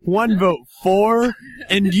against, 1 vote for,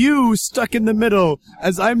 and you stuck in the middle,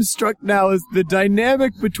 as I'm struck now as the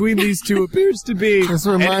dynamic between these two appears to be This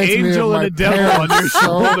an reminds me of angel my and a devil on your parents so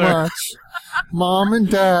shoulder. much. Mom and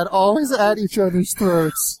Dad always at each other's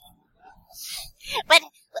throats. But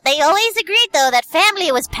they always agreed, though, that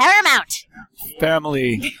family was paramount.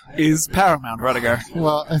 Family is paramount, Rudiger.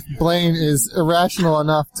 Well, if Blaine is irrational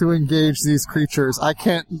enough to engage these creatures, I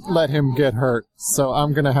can't let him get hurt, so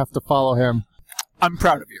I'm gonna have to follow him. I'm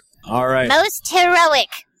proud of you. All right. Most heroic.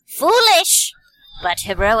 Foolish, but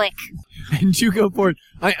heroic. And you go forward.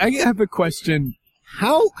 I have a question.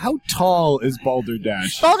 How tall is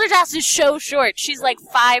Balderdash? Balderdash is so short. She's like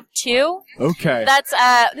 5'2". Okay. That's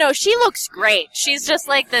no, she looks great. She's just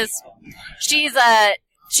like this.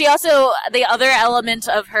 She also, the other element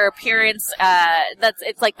of her appearance,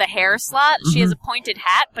 it's like the hair slot. Mm-hmm. She has a pointed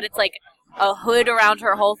hat, but it's like a hood around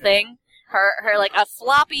her whole thing. Her like a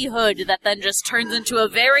floppy hood that then just turns into a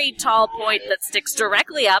very tall point that sticks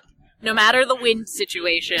directly up, no matter the wind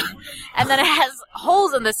situation. And then it has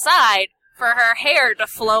holes in the side for her hair to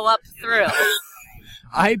flow up through.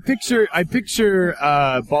 I picture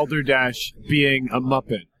Balderdash being a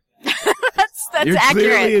Muppet. That's You're accurate.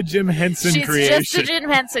 clearly a Jim Henson She's creation. just a Jim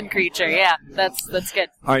Henson creature. Yeah, that's good.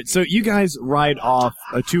 All right, so you guys ride off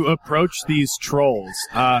to approach these trolls.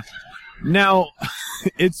 Now,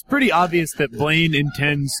 it's pretty obvious that Blaine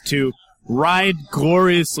intends to ride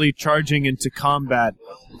gloriously charging into combat.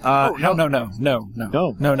 No.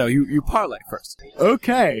 No. You parlay first.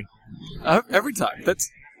 Okay. Every time.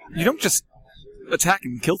 You don't just attack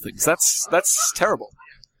and kill things. That's terrible.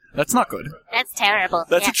 That's not good. That's terrible.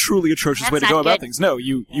 That's Yeah. a truly atrocious That's way to not go about good. things. No,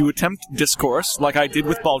 you attempt discourse, like I did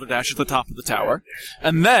with Balderdash at the top of the tower,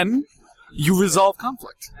 and then you resolve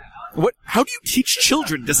conflict. How do you teach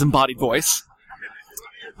children disembodied voice?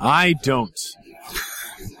 I don't.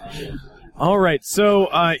 All right, so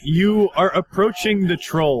you are approaching the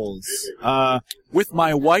trolls. With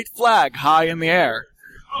my white flag high in the air.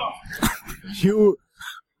 You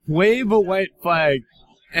wave a white flag,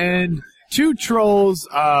 and two trolls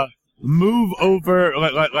move over,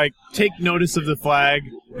 like take notice of the flag,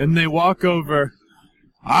 and they walk over.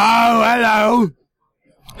 Oh, hello!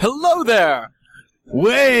 Hello there!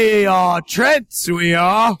 We are Trents, we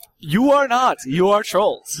are. You are not. You are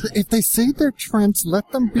trolls. If they say they're Trents,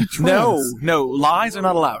 let them be Trents. No, lies are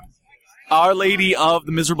not allowed. Our Lady of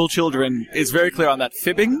the Miserable Children is very clear on that.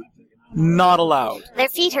 Fibbing, not allowed. Their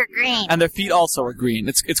feet are green. And their feet also are green.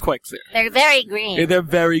 It's quite clear. They're very green. They're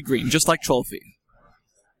very green, just like troll feet.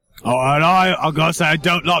 Oh, and I gotta say, I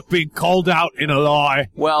don't like being called out in a lie.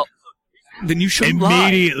 Well, then you shouldn't lie.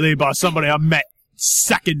 Immediately by somebody I met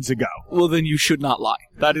seconds ago. Well, then you should not lie.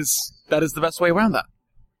 That is the best way around that.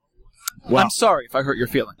 Well, I'm sorry if I hurt your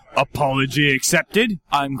feeling. Apology accepted.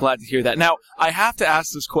 I'm glad to hear that. Now, I have to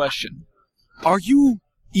ask this question. Are you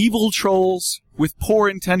evil trolls with poor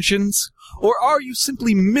intentions, or are you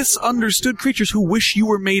simply misunderstood creatures who wish you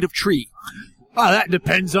were made of tree? Oh, that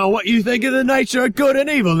depends on what you think of the nature of good and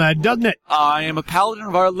evil, then, doesn't it? I am a paladin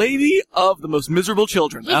of Our Lady of the Most Miserable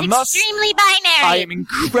Children, He's and thus extremely binary. I am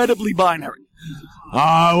incredibly binary.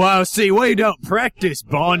 Oh, well, see, we don't practice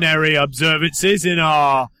binary observances in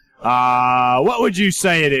our, what would you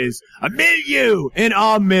say it is? A milieu! In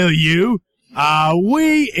our milieu,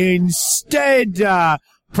 we instead,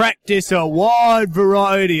 practice a wide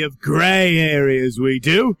variety of grey areas, we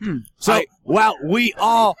do. So, while we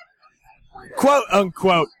are,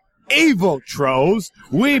 quote-unquote, evil trolls,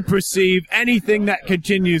 we perceive anything that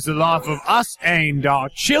continues the life of us and our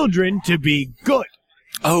children to be good.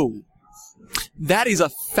 Oh, that is a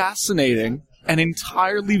fascinating and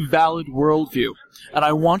entirely valid worldview, and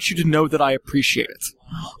I want you to know that I appreciate it.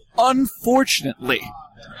 Unfortunately,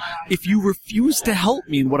 if you refuse to help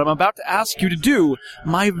me in what I'm about to ask you to do,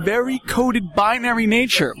 my very coded binary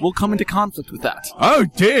nature will come into conflict with that. Oh,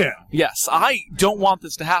 dear. Yes, I don't want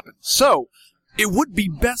this to happen, so it would be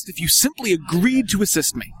best if you simply agreed to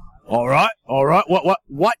assist me. All right.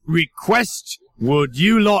 What request would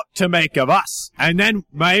you like to make of us? And then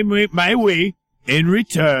may we, in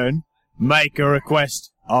return, make a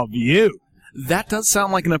request of you? That does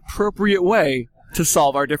sound like an appropriate way to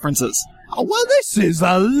solve our differences. Oh, well, this is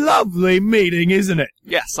a lovely meeting, isn't it?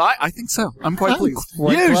 Yes, I think so. I'm quite pleased.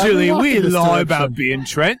 Usually we lie about being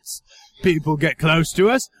Trents. People get close to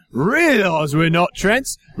us, realise we're not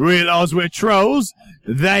Trents, realise we're trolls.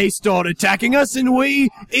 They start attacking us and we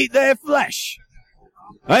eat their flesh.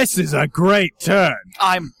 This is a great turn.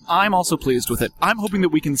 I'm also pleased with it. I'm hoping that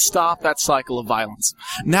we can stop that cycle of violence.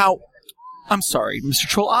 Now, I'm sorry, Mr.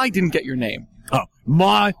 Troll, I didn't get your name. Oh,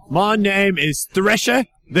 my name is Thresher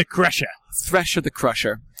the Crusher. Thresher the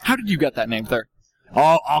Crusher. How did you get that name, sir?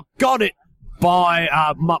 Oh, I got it by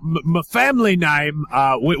my family name.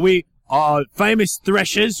 We are famous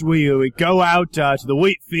threshers. We go out to the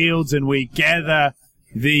wheat fields and we gather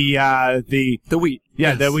the wheat. Yeah,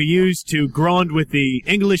 yes. That we use to grind with the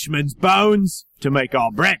Englishman's bones to make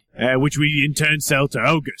our bread, which we in turn sell to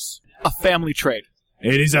ogres. A family trade.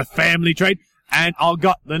 It is a family trade, and I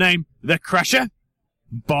got the name the Crusher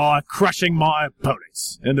by crushing my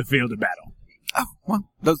opponents in the field of battle. Oh, well,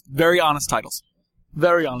 those very honest titles.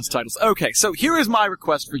 Very honest titles. Okay, so here is my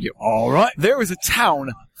request for you. All right. There is a town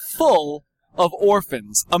full of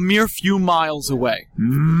orphans a mere few miles away.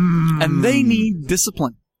 And they need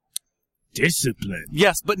discipline. Discipline?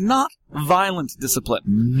 Yes, but not violent discipline.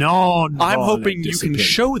 Non-violent I'm hoping discipline. You can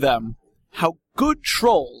show them how good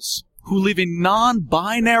trolls who live in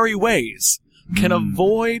non-binary ways can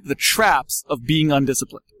avoid the traps of being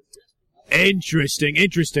undisciplined.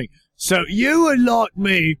 Interesting. So you would like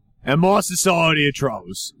me and my society of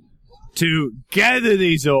trolls to gather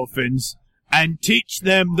these orphans and teach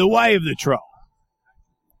them the way of the troll?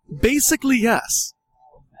 Basically, yes.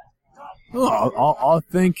 Oh, I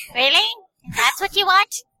think... Really? That's what you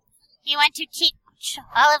want? You want to teach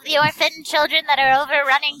all of the orphan children that are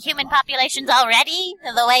overrunning human populations already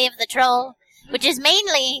the way of the troll, which is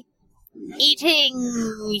mainly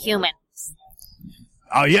eating humans?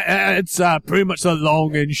 Oh, yeah, it's pretty much the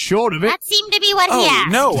long and short of it. That seemed to be what he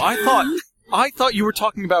asked. No, I thought you were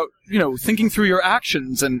talking about, thinking through your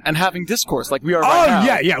actions and having discourse like we are right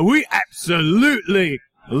now. Yeah, we absolutely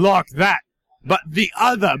like that. But the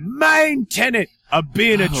other main tenet of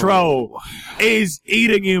being a troll is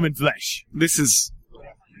eating human flesh. This is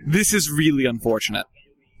really unfortunate.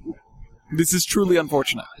 This is truly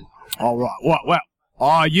unfortunate. All right,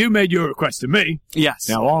 well, you made your request to me. Yes.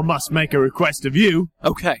 Now I must make a request of you.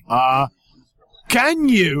 Okay. Can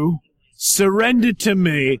you surrender to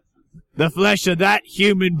me the flesh of that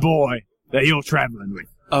human boy that you're traveling with.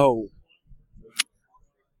 Oh.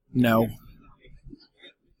 No.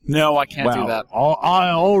 No, I can't do that. I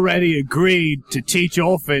already agreed to teach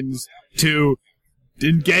orphans to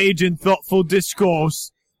engage in thoughtful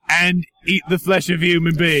discourse and eat the flesh of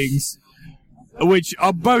human beings, which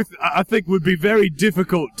are both, I think, would be very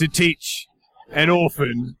difficult to teach an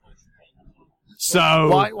orphan. So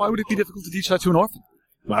Why would it be difficult to teach that to an orphan?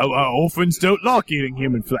 Well, orphans don't like eating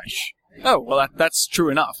human flesh. Oh, well, that's true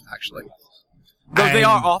enough, actually. Though they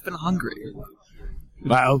are often hungry.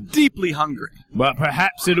 Well, Deeply hungry. well,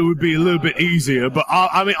 perhaps it would be a little bit easier, but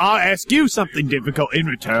I'll ask you something difficult in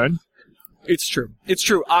return. It's true. It's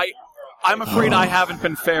true. I'm afraid I haven't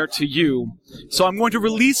been fair to you, so I'm going to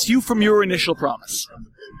release you from your initial promise.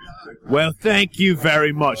 Well, thank you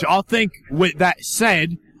very much. I think with that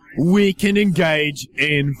said, we can engage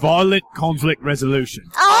in violent conflict resolution.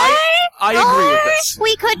 I agree with this.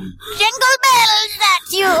 We could jingle bells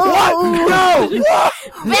at you. What? No!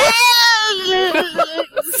 Bells.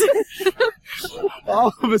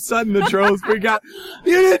 All of a sudden, the trolls freak out.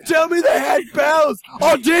 You didn't tell me they had bells.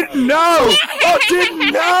 I didn't know.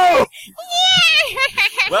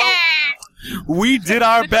 Well, we did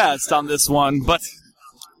our best on this one, but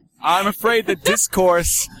I'm afraid that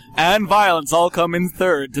discourse and violence all come in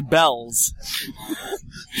third to bells.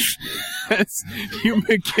 As you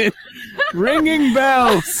begin ringing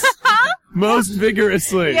bells most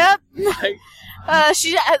vigorously. Yep.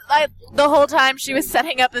 The whole time she was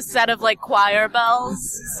setting up a set of choir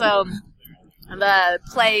bells, so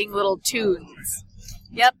playing little tunes.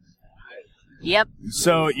 Yep.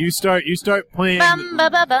 So you start playing. Bum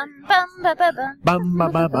ba ba bum bum ba ba bum. Bum ba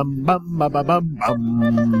ba bum bum ba ba bum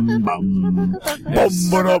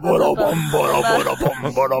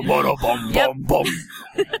bum bum.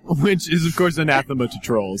 Which is of course anathema to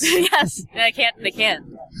trolls. Yes, they can't.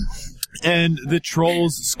 And the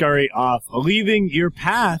trolls scurry off, leaving your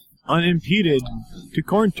path unimpeded to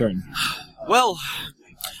Cornturn. Well,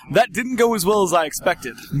 that didn't go as well as I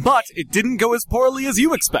expected, but it didn't go as poorly as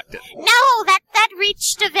you expected. No, that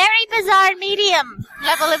reached a very bizarre medium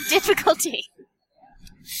level of difficulty.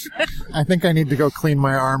 I think I need to go clean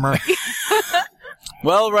my armor.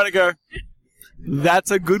 Well, Rediger,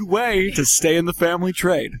 that's a good way to stay in the family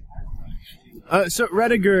trade. So,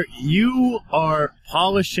 Rediger, you are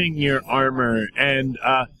polishing your armor, and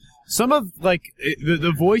some of,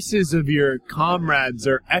 the voices of your comrades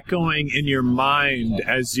are echoing in your mind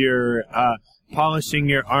as you're polishing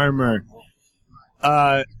your armor.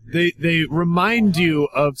 They remind you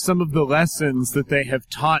of some of the lessons that they have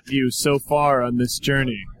taught you so far on this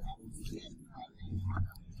journey.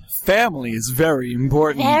 Family is very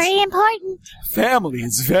important. Very important. Family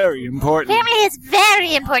is very important. Family is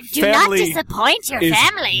very important. Do not Family disappoint your is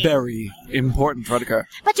family. very important, Rediger.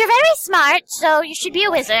 But you're very smart, so you should be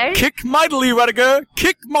a wizard. Kick mightily, Rediger.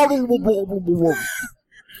 Kick mightily.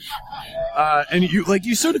 And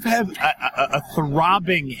you sort of have a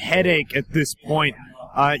throbbing headache at this point.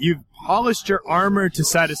 You've polished your armor to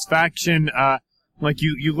satisfaction.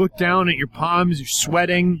 You look down at your palms, you're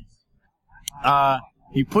sweating.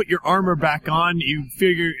 You put your armor back on, you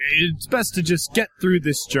figure it's best to just get through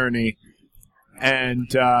this journey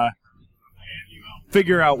and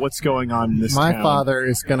figure out what's going on in this My town. father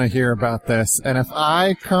is going to hear about this, and if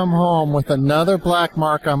I come home with another black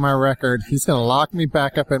mark on my record, he's going to lock me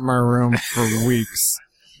back up in my room for weeks.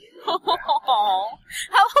 Oh,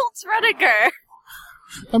 how old's Rediger?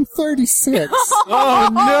 I'm 36. Oh,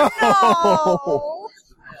 no!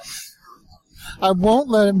 I won't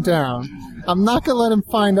let him down. I'm not going to let him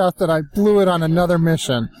find out that I blew it on another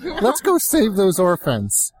mission. Let's go save those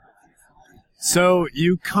orphans. So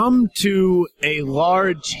you come to a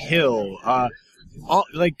large hill,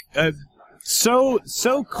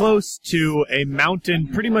 so close to a mountain,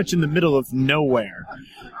 pretty much in the middle of nowhere.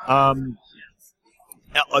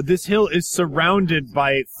 This hill is surrounded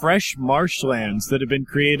by fresh marshlands that have been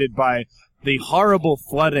created by the horrible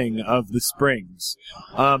flooding of the springs.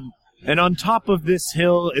 And on top of this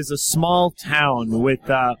hill is a small town with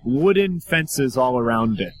wooden fences all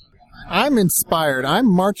around it. I'm inspired. I'm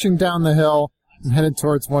marching down the hill and headed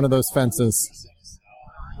towards one of those fences.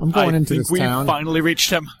 I'm going into this we town. finally reached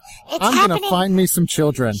him. It's I'm happening. going to find me some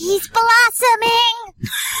children. He's blossoming.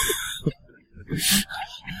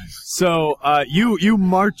 So you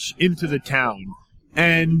march into the town,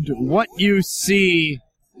 and what you see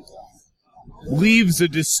leaves a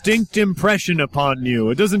distinct impression upon you.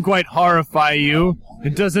 It doesn't quite horrify you.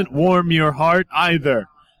 It doesn't warm your heart either.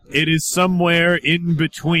 It is somewhere in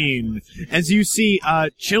between. As you see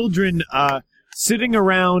children sitting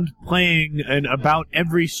around playing in about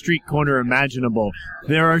every street corner imaginable.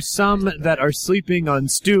 There are some that are sleeping on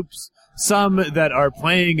stoops, some that are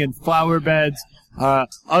playing in flower beds,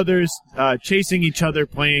 others chasing each other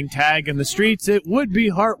playing tag in the streets. It would be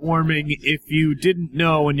heartwarming if you didn't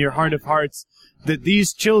know in your heart of hearts that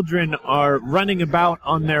these children are running about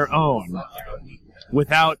on their own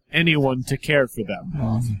without anyone to care for them.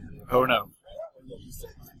 Oh no.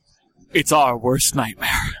 It's our worst nightmare.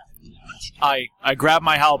 I grab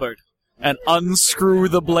my halberd and unscrew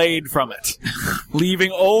the blade from it,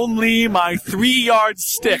 leaving only my 3-yard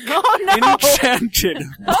stick enchanted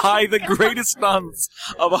by the greatest nuns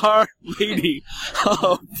of Our Lady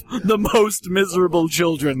of the Most Miserable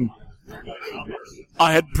Children.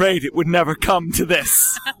 I had prayed it would never come to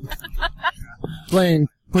this. Blaine,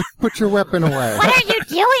 put your weapon away. What are you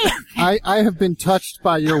doing? I have been touched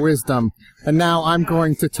by your wisdom, and now I'm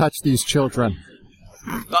going to touch these children.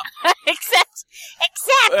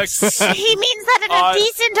 Except, he means that in a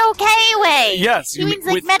decent, okay way. Yes. He means,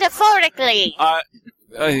 like, metaphorically.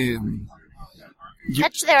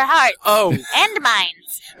 Touch their hearts. Oh. And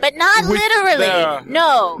minds. But not literally.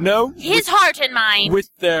 No. No? His heart and mind.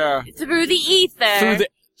 Through the ether.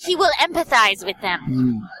 He will empathize with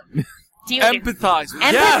them. Do you empathize.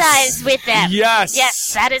 Empathize with them. Yes.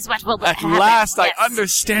 Yes, that is what will happen. At last, yes. I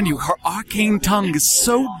understand you. Her arcane tongue is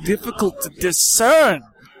so difficult to discern.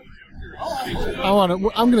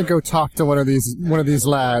 I'm gonna go talk to one of these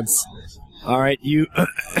lads. All right,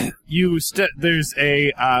 there's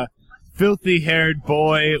a filthy-haired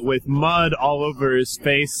boy with mud all over his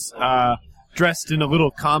face, dressed in a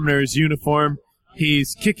little commoner's uniform.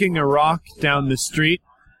 He's kicking a rock down the street.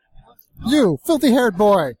 You, filthy-haired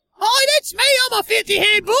boy. Hi, that's me. I'm a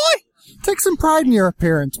filthy-haired boy. Take some pride in your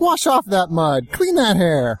appearance. Wash off that mud. Clean that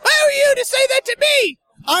hair. Who are you to say that to me?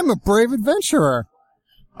 I'm a brave adventurer.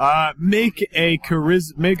 Make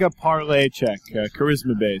a parlay check,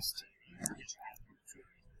 charisma-based.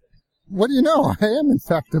 What do you know? I am, in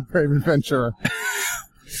fact, a brave adventurer.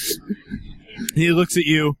 He looks at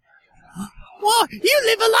you. Well, you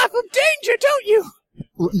live a life of danger, don't you?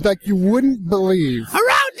 Like you wouldn't believe.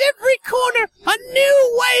 Around every corner, a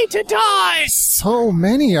new way to die. So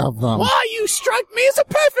many of them. Why, you strike me as a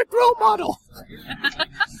perfect role model.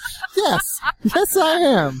 Yes, I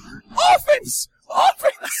am. Orphans!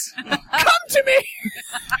 Come to me!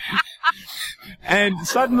 And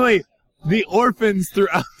suddenly, the orphans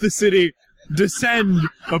throughout the city descend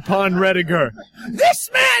upon Rediger. This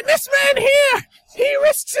man here! He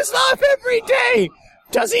risks his life every day!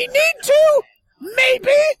 Does he need to?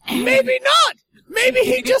 Maybe, maybe not! Maybe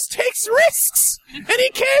he just takes risks! And he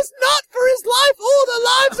cares not for his life or the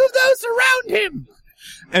lives of those around him!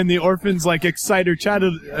 And the orphans, like,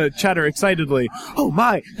 chatter excitedly. Oh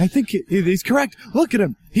my, I think he's correct. Look at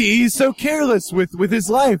him. He's so careless with his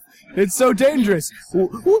life. It's so dangerous. We all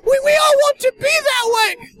want to be that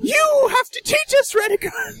way. You have to teach us,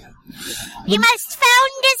 Rediger. You must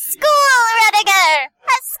found a school, Rediger.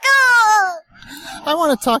 A school. I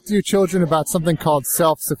want to talk to you children about something called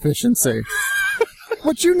self-sufficiency.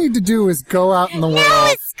 What you need to do is go out in the world. No,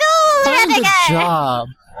 a school, find Rediger. a job.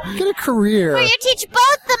 Get a career. Where you teach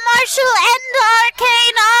both the martial and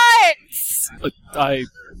arcane arts.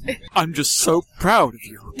 I'm just so proud of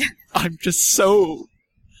you. I'm just so...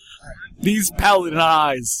 These paladin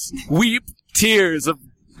eyes weep tears of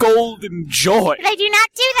golden joy. They do not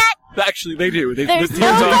do that. Actually, they do. There's the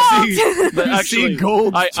no tears gold. You see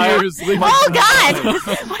gold tears. Oh, God.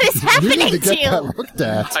 What is You happening need to get you? that looked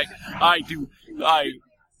at. I do.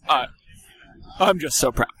 I'm just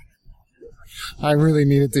so proud. I really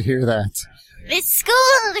needed to hear that. This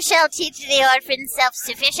school shall teach the orphans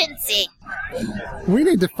self-sufficiency. We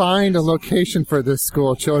need to find a location for this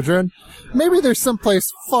school, children. Maybe there's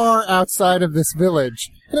someplace far outside of this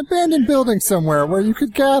village, an abandoned building somewhere where you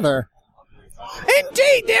could gather.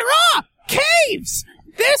 Indeed, there are! Caves!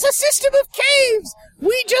 There's a system of caves!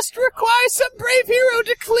 We just require some brave hero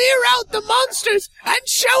to clear out the monsters and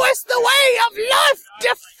show us the way of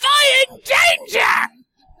life-defying danger!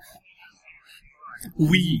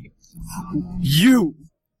 You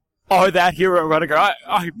are that hero, Rediger.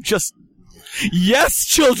 I'm just... Yes,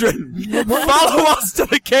 children! Follow us to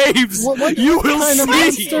the caves! You will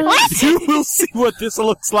see! You will see what this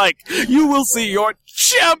looks like! You will see your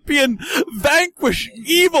champion vanquish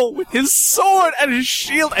evil with his sword and his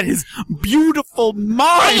shield and his beautiful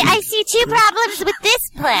mind! I see two problems with this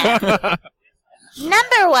plan.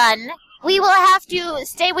 Number one, we will have to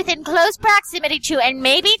stay within close proximity to and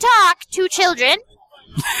maybe talk to children.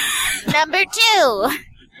 Number two,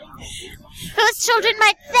 whose children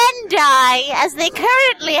might then die, as they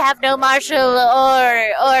currently have no martial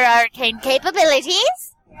or arcane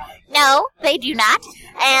capabilities. No, they do not,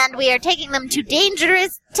 and we are taking them to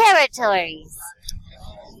dangerous territories.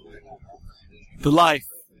 The life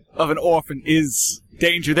of an orphan is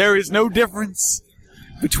danger. There is no difference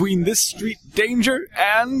between this street danger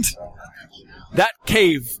and that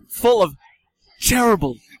cave full of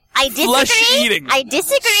terrible, I disagree. flesh-eating, I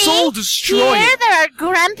disagree. soul-destroying Here there are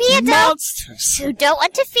grumpy adults monsters. who don't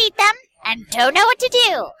want to feed them and don't know what to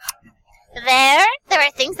do. There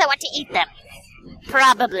are things that want to eat them.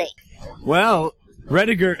 Probably. Well,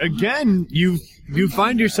 Rediger, again, you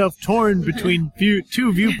find yourself torn between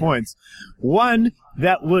two viewpoints. One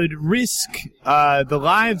that would risk the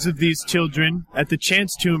lives of these children at the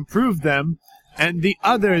chance to improve them, and the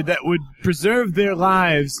other that would preserve their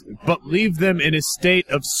lives but leave them in a state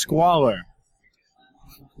of squalor.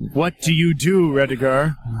 What do you do,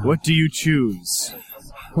 Rediger? What do you choose?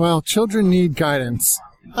 Well, children need guidance.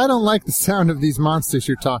 I don't like the sound of these monsters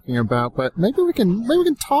you're talking about, but maybe we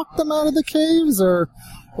can talk them out of the caves, or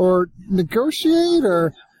negotiate,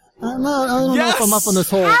 or I don't know if I'm up on this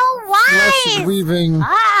whole How wise! flesh weaving.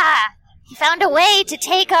 He found a way to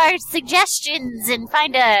take our suggestions and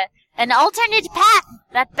find an alternate path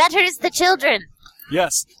that betters the children.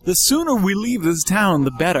 Yes, the sooner we leave this town,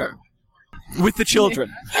 the better. With the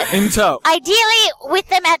children in tow. Ideally, with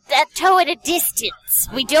them at tow at a distance.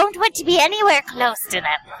 We don't want to be anywhere close to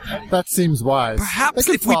them. That seems wise. Perhaps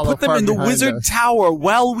They if could we follow put them far in the behind wizard us. tower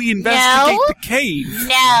while we investigate No. the cave.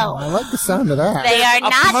 No. I like the sound of that. They are A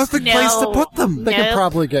not. perfect no. place to put them. They could Nope.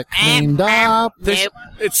 probably get cleaned up. There's- Nope.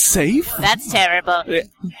 It's safe. That's terrible.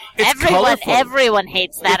 It's colorful. Everyone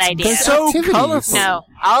hates that idea. They're so activities. colorful. No,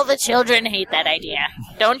 all the children hate that idea.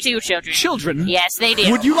 Don't you, children? Children? Yes, they do.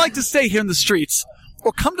 Would you like to stay here in the streets?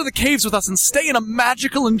 Or come to the caves with us and stay in a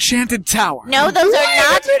magical enchanted tower? No, those are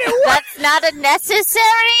not. minute, what? That's not a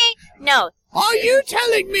necessary. No. Are you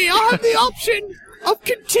telling me I have the option of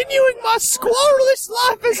continuing my squalorless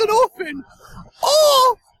life as an orphan,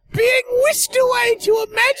 or being whisked away to a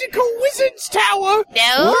magical wizard's tower,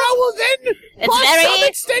 No. where I will then, It's by very- some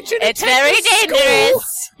extension, it's attend very a school?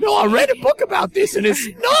 dangerous. No, I read a book about this, and it's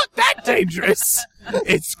not that dangerous.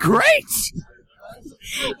 It's great.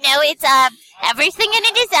 No, it's, everything in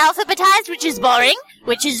it is alphabetized, which is boring,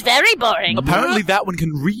 which is very boring. Apparently that one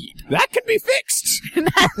can read. That can be fixed.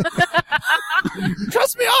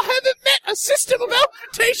 Trust me, I haven't met a system of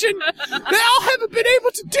alphabetation that I haven't been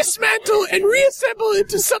able to dismantle and reassemble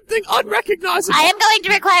into something unrecognizable. I am going to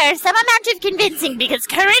require some amount of convincing, because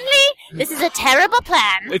currently, this is a terrible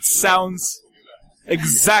plan. It sounds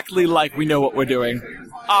exactly like we know what we're doing.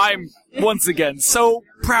 I'm, once again, so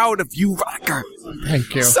proud of you, Rocker.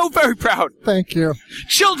 Thank you. So very proud. Thank you.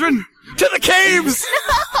 Children, to the caves!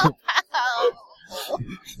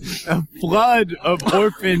 A flood of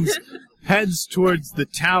orphans heads towards the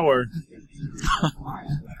tower.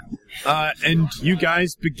 And you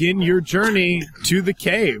guys begin your journey to the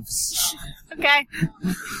caves. Okay.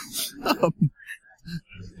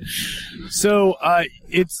 So,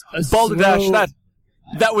 it's a Balderdash, slow-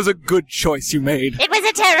 that was a good choice you made. It was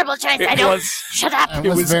a terrible choice. I It don't. was. Shut up. That It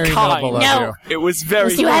was was very kind. noble of No. you. It was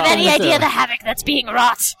very Do you have any Yeah. idea the havoc that's being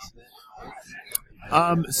wrought?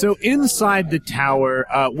 So inside the tower,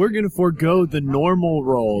 we're going to forego the normal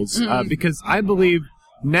rolls, because I believe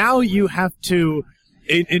now you have to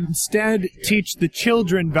instead teach the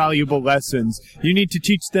children valuable lessons. You need to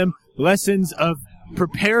teach them lessons of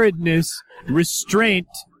preparedness, restraint,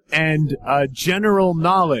 and general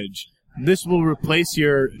knowledge. This will replace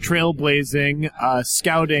your trailblazing,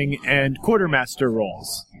 scouting, and quartermaster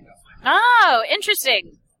roles. Oh,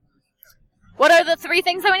 interesting. What are the three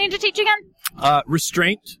things that we need to teach again?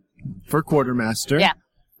 Restraint for quartermaster. Yeah.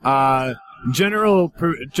 General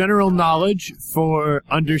knowledge for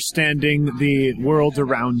understanding the world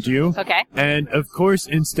around you. Okay. And of course,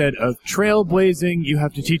 instead of trailblazing, you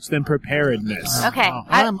have to teach them preparedness. Okay.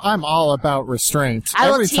 I'm all about restraint. I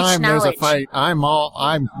will Every teach time there's a knowledge. fight,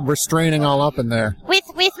 I'm restraining all up in there. With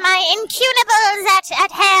my incunables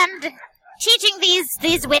at hand, teaching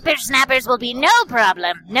these whippersnappers will be no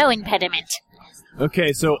problem, no impediment.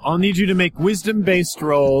 Okay, so I'll need you to make wisdom-based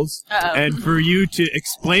rolls, Uh-oh. and for you to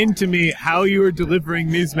explain to me how you are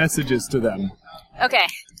delivering these messages to them. Okay.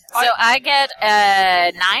 So I get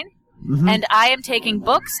 9, and I am taking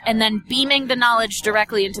books and then beaming the knowledge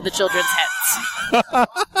directly into the children's heads.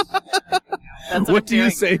 That's What I'm do you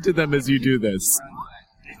doing. say to them as you do this?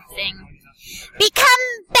 Thing. Become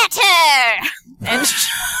better! And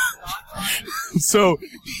So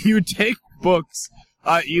you take books,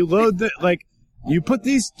 you load the You put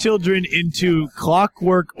these children into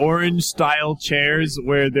Clockwork Orange-style chairs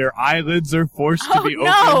where their eyelids are forced to be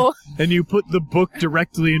open, and you put the book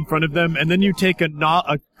directly in front of them, and then you take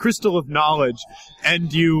a crystal of knowledge,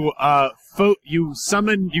 and you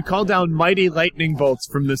call down mighty lightning bolts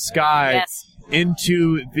from the sky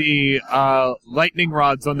into the lightning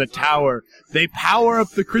rods on the tower. They power up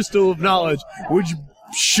the crystal of knowledge, which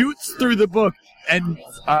shoots through the book and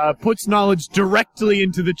puts knowledge directly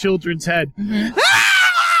into the children's head. Mm-hmm.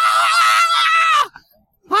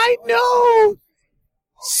 I know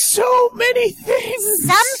so many things.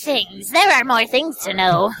 Some things. There are more things to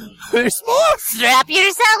know. There's more. Strap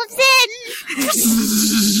yourselves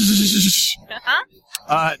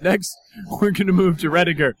in. Next, we're going to move to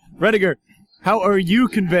Rediger. Rediger, how are you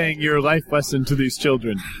conveying your life lesson to these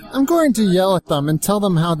children? I'm going to yell at them and tell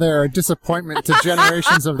them how they're a disappointment to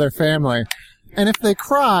generations of their family. And if they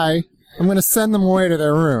cry, I'm going to send them away to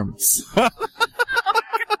their rooms.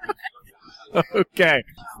 Okay.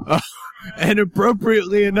 And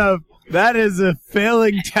appropriately enough, that is a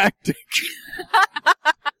failing tactic.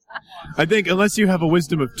 I think, unless you have a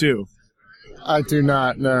wisdom of 2. I do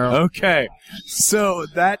not know. Okay. So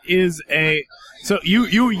that is So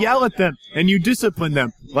you yell at them and you discipline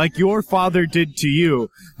them like your father did to you.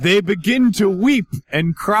 They begin to weep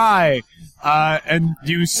and cry. And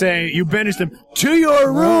you banish them to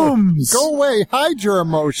your rooms. Go away. Hide your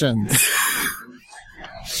emotions.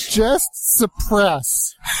 Just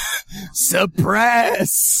suppress.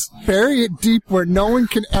 Suppress. Bury it deep where no one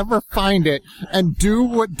can ever find it, and do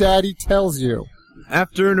what Daddy tells you.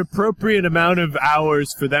 After an appropriate amount of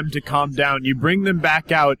hours for them to calm down, you bring them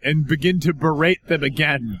back out and begin to berate them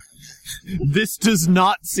again. This does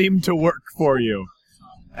not seem to work for you.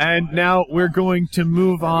 And now we're going to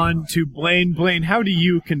move on to Blaine. Blaine, how do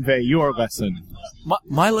you convey your lesson?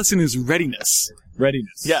 My lesson is readiness.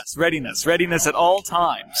 Readiness. Yes, readiness. Readiness at all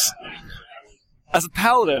times. As a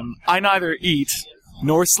paladin, I neither eat,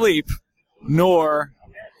 nor sleep, nor...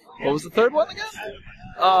 What was the third one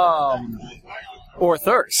again? Or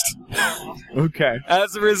thirst. Okay.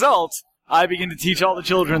 As a result, I begin to teach all the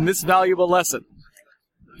children this valuable lesson.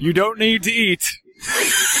 You don't need to eat.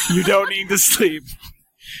 You don't need to sleep.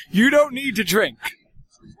 You don't need to drink.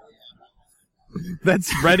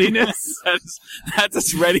 That's readiness? that's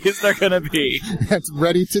as ready as they're gonna be. That's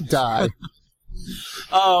ready to die.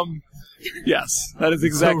 Yes, that is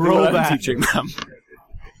exactly what I'm teaching them.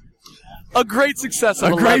 A great success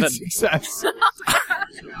of 11. A great success.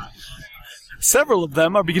 Several of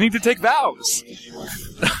them are beginning to take vows.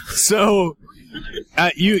 So,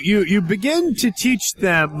 you begin to teach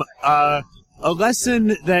them a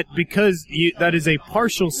lesson that that is a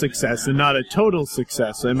partial success and not a total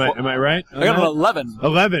success. Am I right? I got an 11.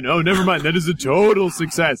 11. Oh, never mind. That is a total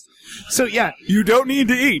success. So yeah, you don't need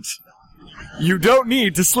to eat. You don't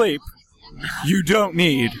need to sleep. You don't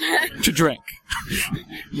need to drink.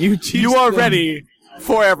 You are ready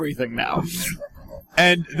for everything now.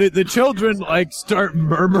 And the children, start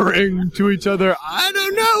murmuring to each other, I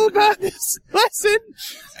don't know about this lesson.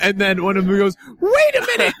 And then one of them goes, wait a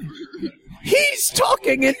minute! He's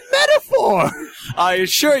talking in metaphor! I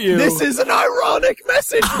assure you... This is an ironic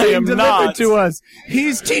message being delivered to us.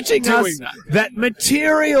 He's teaching us that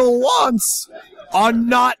material wants are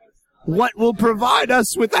not what will provide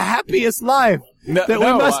us with the happiest life. We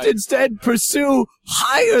must instead pursue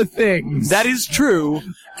higher things. That is true.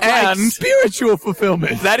 And spiritual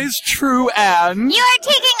fulfillment. That is true, and... You are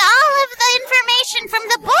taking all of the information from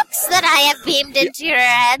the books that I have beamed into your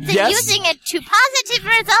heads and using it to positive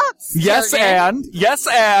results. Yes, children.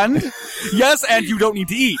 Yes, and you don't need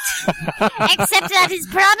to eat. Except that is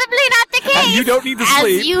probably not the case. And you don't need to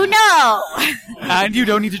sleep. As you know. And you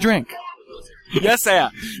don't need to drink. Yes,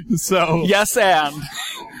 and. So... Yes, and.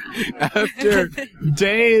 After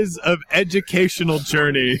days of educational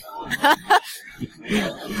journey,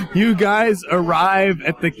 you guys arrive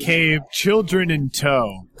at the cave, children in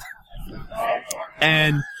tow.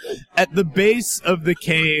 And at the base of the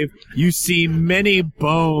cave, you see many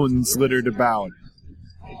bones littered about.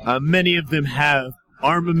 Many of them have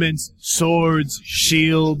armaments, swords,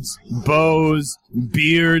 shields, bows,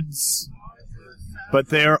 beards. But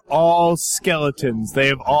they are all skeletons. They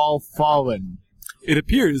have all fallen. It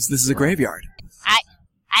appears this is a graveyard.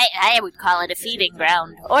 I would call it a feeding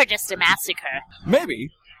ground, or just a massacre.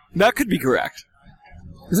 Maybe. That could be correct.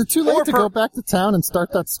 Is it too late to go back to town and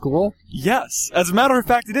start that school? Yes. As a matter of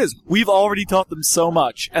fact, it is. We've already taught them so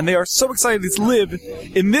much, and they are so excited to live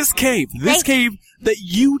in this cave. This cave that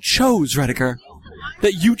you chose, Rediger.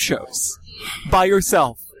 That you chose. By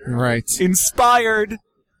yourself. Right. Inspired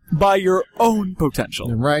by your own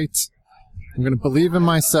potential. Right. I'm going to believe in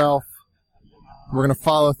myself. We're going to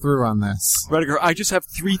follow through on this. Rediger, I just have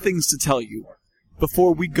 3 things to tell you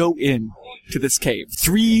before we go in to this cave.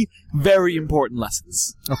 3 very important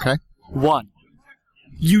lessons. Okay. 1,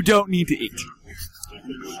 you don't need to eat.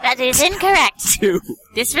 That is incorrect. 2,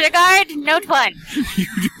 Disregard note 1. you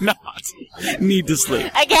do not need to sleep.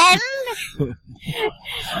 Again?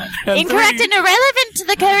 And Incorrect 3, and irrelevant to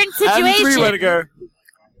the current situation. And 3, Rediger,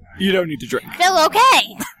 you don't need to drink. So,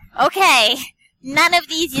 okay. None of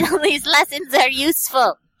these lessons are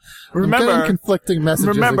useful. I'm getting Remember, conflicting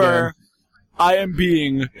messages again. I am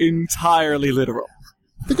being entirely literal.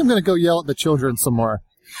 I think I'm going to go yell at the children some more.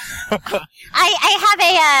 I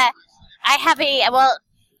have a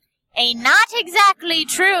not exactly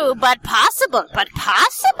true, but possible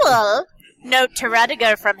note to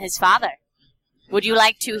Rudiger from his father. Would you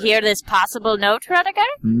like to hear this possible note, Rudiger?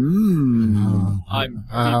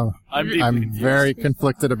 I'm very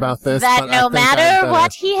conflicted about this. That but I no think I'd matter better-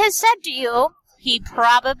 what he has said to you, he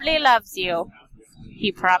probably loves you.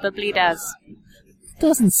 He probably does.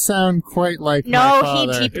 Doesn't sound quite like my No,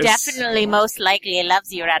 father. he definitely most likely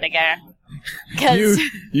loves you, Rudiger. 'Cause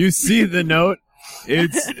You see the note?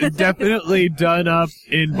 It's definitely done up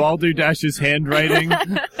in Balderdash's handwriting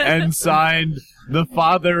and signed the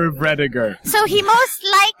father of Rediger. so he most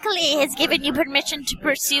likely has given you permission to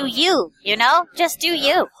pursue you, you know? Just do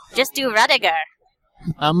you. Just do Rudiger.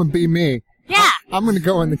 I'm going to be me. Yeah. I'm going to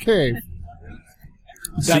go in the cave.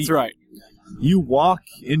 That's right. You walk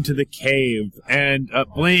into the cave, and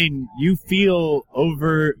Blaine, you feel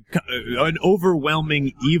an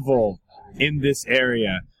overwhelming evil in this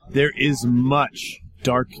area. There is much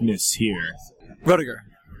darkness here. Rudiger,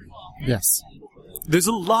 Yes. there's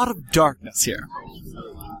a lot of darkness here.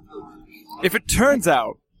 If it turns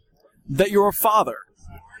out that your father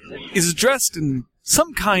is dressed in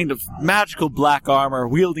some kind of magical black armor,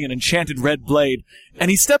 wielding an enchanted red blade,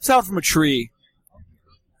 and he steps out from a tree,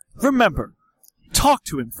 remember, talk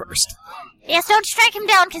to him first. Yes, don't strike him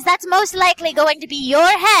down, because that's most likely going to be your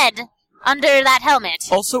head under that helmet.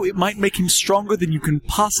 Also, it might make him stronger than you can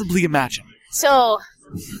possibly imagine. So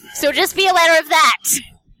just be aware of that.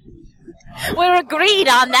 We're agreed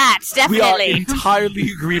on that, We are definitely.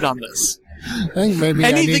 entirely agreed on this. I think maybe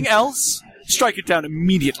Anything else, strike it down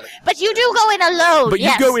immediately. But you do go in alone. But you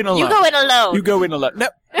yes. go in alone. You go in alone. You go in alone. No,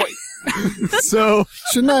 wait. So,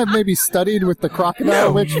 Shouldn't I have maybe studied with the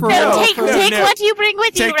crocodile witch for a No, while? take no. what you bring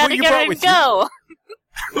with you, Take what you Rudiger, brought and with you. go.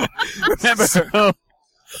 Remember,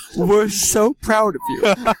 we're so proud of you.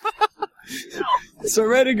 so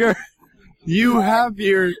Rediger, you have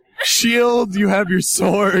your shield, you have your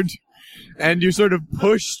sword, and you're sort of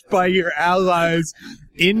pushed by your allies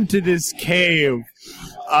into this cave.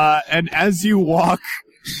 And as you walk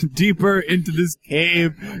deeper into this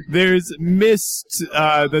cave, there's mist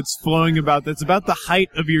that's flowing about. That's about the height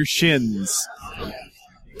of your shins.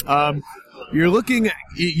 You're looking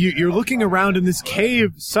around, and this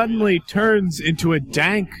cave suddenly turns into a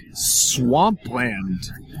dank swampland.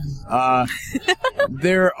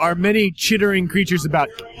 There are many chittering creatures about.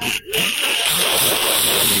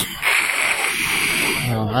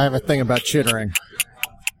 Oh, I have a thing about chittering.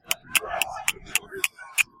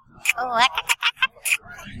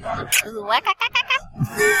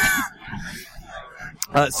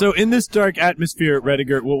 So in this dark atmosphere,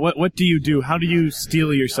 Rediger, what do you do? How do you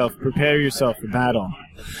steel yourself, prepare yourself for battle?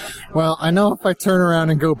 Well, I know if I turn around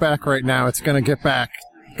and go back right now, it's going to get back.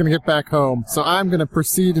 Going to get back home. So I'm going to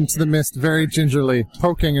proceed into the mist very gingerly,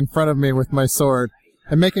 poking in front of me with my sword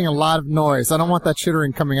and making a lot of noise. I don't want that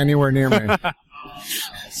chittering coming anywhere near me.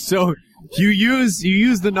 So you use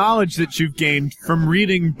the knowledge that you've gained from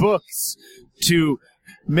reading books to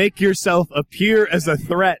make yourself appear as a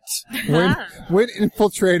threat. When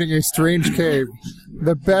infiltrating a strange cave,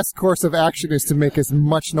 the best course of action is to make as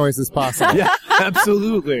much noise as possible. Yeah,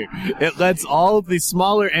 absolutely. It lets all of the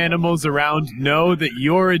smaller animals around know that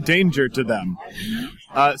you're a danger to them.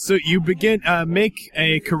 So you begin, make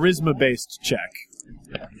a charisma-based check.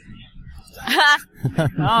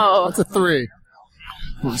 Oh. That's a 3.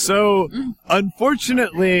 So,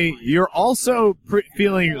 unfortunately, you're also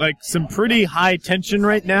feeling like some pretty high tension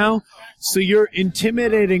right now, so your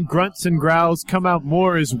intimidating grunts and growls come out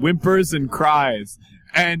more as whimpers and cries.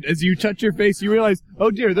 And as you touch your face, you realize,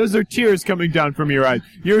 oh dear, those are tears coming down from your eyes.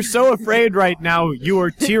 You're so afraid right now, you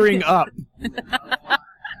are tearing up.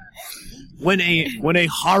 When a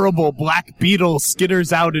horrible black beetle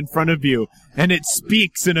skitters out in front of you, and it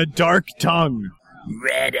speaks in a dark tongue.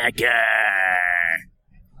 Rediger!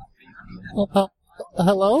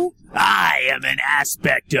 Hello? I am an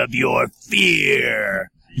aspect of your fear,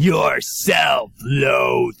 your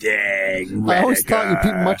self-loathing, I always thought you'd be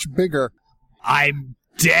Rediger. much bigger. I'm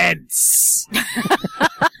dense.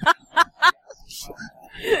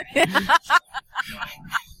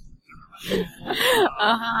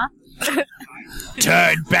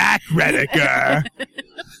 Turn back, Rediger.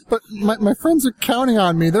 But my friends are counting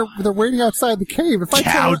on me. They're waiting outside the cave. If I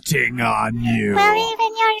Counting on you. Believe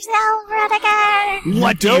in yourself, Rediger.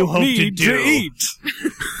 What do you hope to Need do? to eat.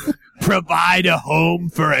 Provide a home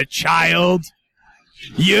for a child?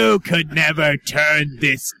 You could never turn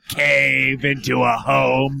this cave into a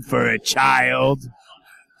home for a child.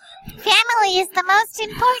 Family is the most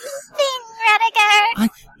important thing, Rediger.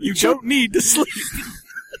 You don't need to sleep.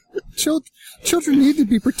 Children need to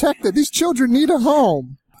be protected. These children need a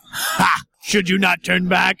home. Ha! Should you not turn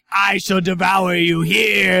back, I shall devour you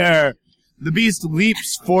here. The beast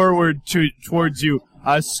leaps forward towards you,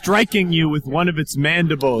 striking you with one of its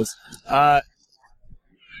mandibles.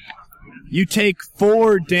 You take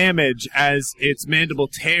 4 damage as its mandible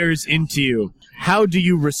tears into you. How do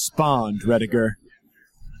you respond, Rediger?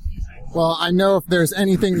 Well, I know if there's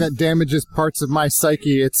anything that damages parts of my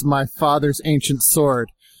psyche, it's my father's ancient sword.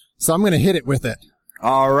 So I'm going to hit it with it.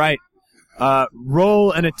 All right.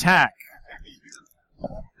 Roll an attack.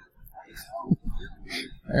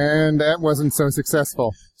 And that wasn't so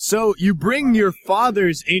successful. So you bring your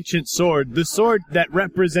father's ancient sword, the sword that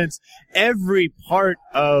represents every part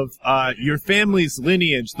of your family's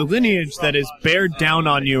lineage, the lineage that has bared down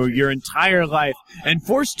on you your entire life and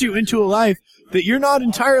forced you into a life that you're not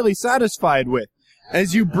entirely satisfied with.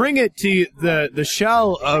 As you bring it to the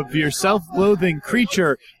shell of your self-loathing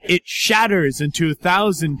creature, it shatters into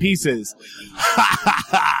 1,000 pieces. Ha ha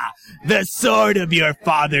ha! The sword of your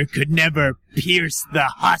father could never pierce the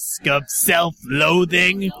husk of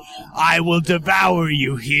self-loathing. I will devour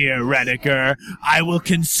you here, Rediger. I will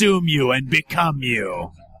consume you and become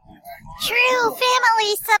you. True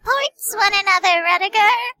family supports one another, Rediger.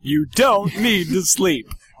 You don't need to sleep.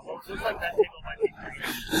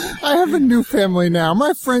 I have a new family now.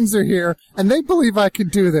 My friends are here, and they believe I can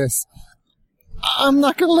do this. I'm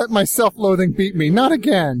not going to let my self-loathing beat me. Not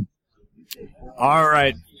again. All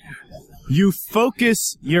right. You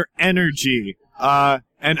focus your energy,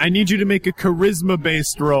 and I need you to make a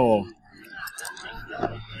charisma-based roll.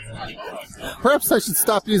 Perhaps I should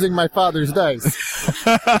stop using my father's dice.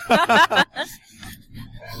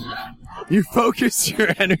 You focus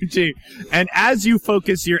your energy, and as you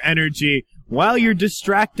focus your energy, while you're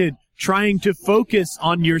distracted, trying to focus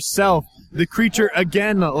on yourself, the creature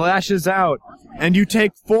again lashes out, and you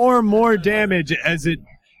take 4 more damage as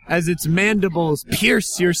its mandibles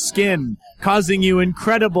pierce your skin, causing you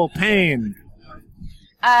incredible pain.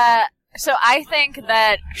 So I think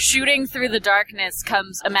that shooting through the darkness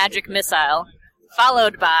comes a magic missile,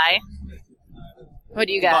 followed by... What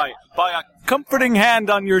do you got? By a comforting hand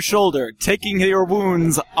on your shoulder, taking your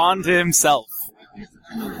wounds onto himself.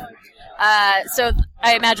 So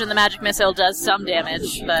I imagine the magic missile does some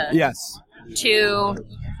damage, but... Yes. 2,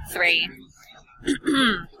 3. Now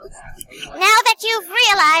that you've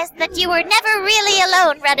realized that you were never really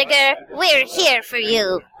alone, Rediger, we're here for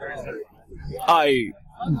you.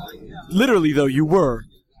 Literally, though, you were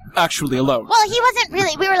actually alone. Well, he wasn't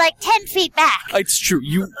really. We were like 10 feet back. It's true.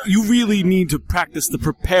 You really need to practice the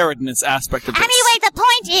preparedness aspect of this. Anyway, the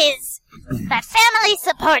point is that family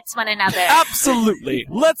supports one another. Absolutely.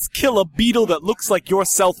 Let's kill a beetle that looks like your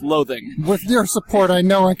self-loathing. With your support, I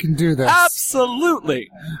know I can do this. Absolutely.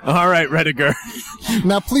 All right, Rediger.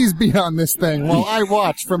 Now please be on this thing while I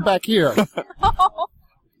watch from back here.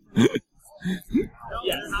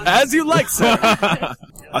 As you like, sir.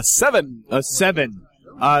 A 7. A 7.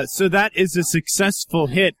 So that is a successful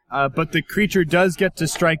hit, but the creature does get to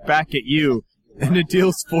strike back at you, and it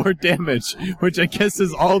deals 4 damage, which I guess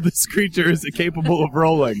is all this creature is capable of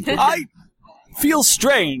rolling. I feel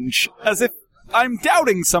strange, as if I'm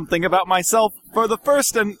doubting something about myself for the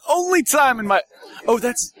first and only time in my...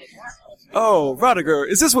 Oh, Rodiger,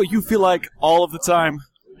 is this what you feel like all of the time?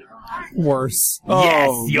 Worse. Oh,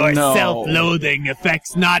 Yes, your no. self-loathing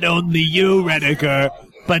affects not only you, Rediger,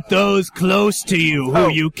 but those close to you who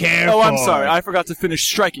you care for. Oh, I'm sorry. I forgot to finish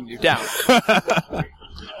striking you down.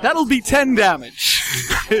 That'll be 10 damage.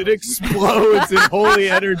 It explodes in holy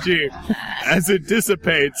energy as it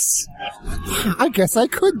dissipates. I guess I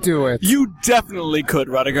could do it. You definitely could,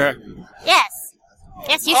 Rodiger. Yes.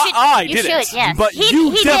 Yes, you should. I you did should, it, yes. but you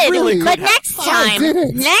he definitely did. could But have. next I did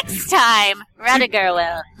it. next time, Rediger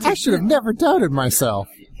will. I should have never doubted myself.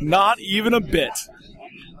 Not even a bit.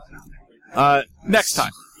 Next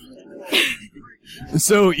time.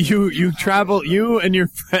 So you travel, you and your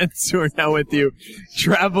friends who are now with you,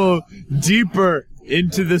 travel deeper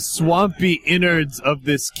into the swampy innards of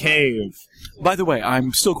this cave. By the way,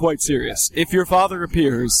 I'm still quite serious. If your father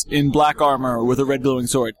appears in black armor with a red glowing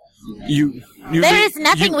sword, there is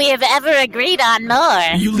nothing we have ever agreed on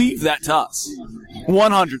more. You leave that to us.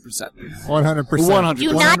 100%. 100%.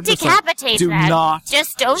 Do not decapitate Do that. not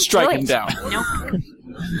Just don't strike do him it. down. Nope.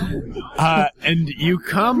 And you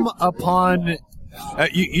come upon,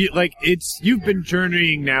 you've been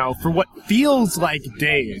journeying now for what feels like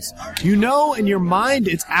days. You know in your mind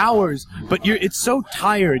it's hours, but it's so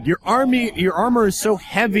tired. Your armor is so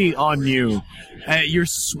heavy on you. You're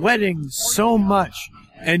sweating so much,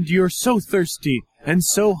 and you're so thirsty and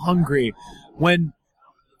so hungry. When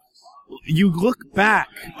you look back,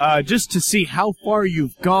 just to see how far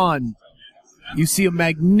you've gone, you see a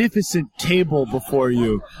magnificent table before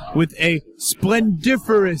you with a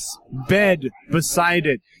splendiferous bed beside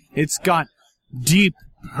it. It's got deep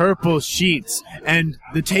purple sheets, and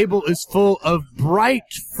the table is full of bright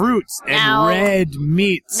fruits and red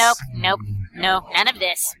meats. Nope. No, none of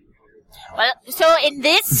this. Well, so in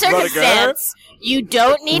this circumstance, you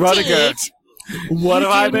don't need to eat. What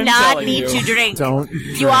have I been telling you? You do not need to drink. Don't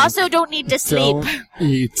drink. You also don't need to sleep. Don't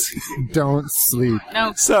eat. Don't sleep.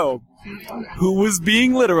 No. So, who was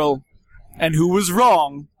being literal, and who was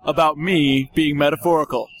wrong about me being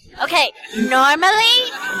metaphorical? Okay, normally,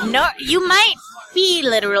 you might be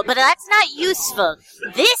literal, but that's not useful.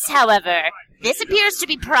 This, however, this appears to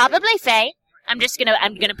be probably Fae. I'm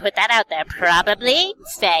gonna put that out there. Probably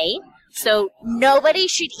Fae. So nobody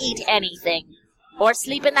should eat anything or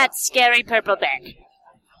sleep in that scary purple bed.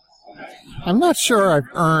 I'm not sure I've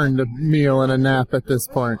earned a meal and a nap at this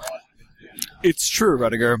point. It's true,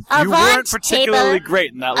 Rudiger. Avant, You weren't particularly table.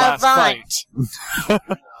 great in that last Avant.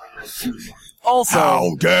 fight. Also,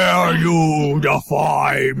 How dare you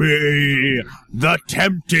defy me, the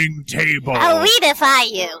tempting table? Oh, we defy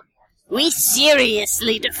you. We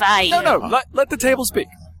seriously defy you. no, let the table speak.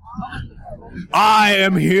 I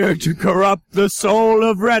am here to corrupt the soul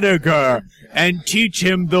of Rediger and teach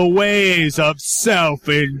him the ways of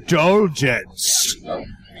self-indulgence.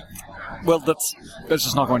 Well, that's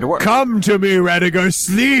just not going to work. Come to me, Rediger.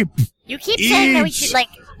 Sleep, You keep saying that we Eat. should,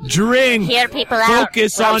 drink, hear people out.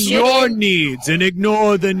 focus while on shooting. your needs and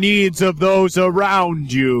ignore the needs of those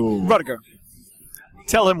around you. Rudiger,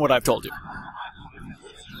 tell him what I've told you.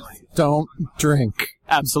 Don't drink.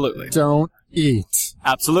 Absolutely. Don't eat.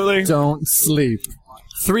 Absolutely. Don't sleep.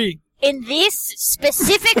 3. In this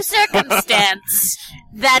specific circumstance,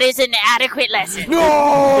 that is an adequate lesson.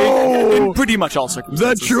 No! In pretty much all The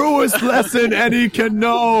circumstances. truest lesson any can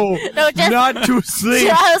know. No, just- not to sleep,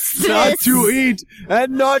 just not this. to eat,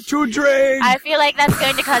 and not to drink. I feel like that's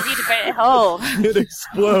going to cause you to burn. Oh. It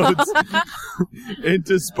explodes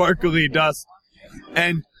into sparkly dust,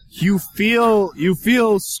 and you feel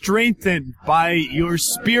strengthened by your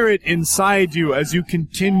spirit inside you as you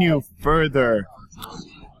continue further.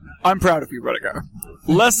 I'm proud of you, Rudiger.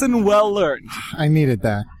 Lesson well learned. I needed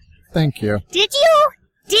that. Thank you. Did you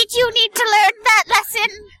need to learn that lesson?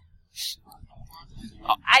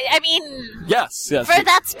 I mean, Yes. for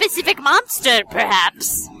that specific monster,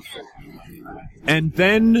 perhaps. And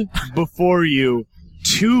then, before you,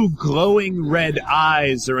 2 glowing red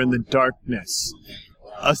eyes are in the darkness.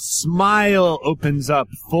 A smile opens up,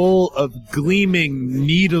 full of gleaming,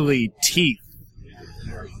 needly teeth,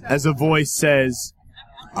 as a voice says,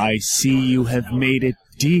 I see you have made it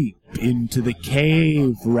deep into the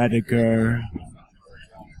cave, Rediger.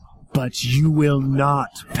 But you will not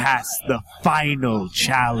pass the final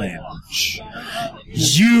challenge.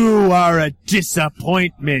 You are a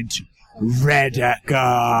disappointment,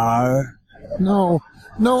 Rediger. No,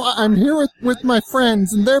 I'm here with my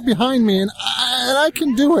friends, and they're behind me, and I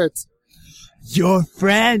can do it. Your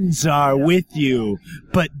friends are with you,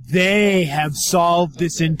 but they have solved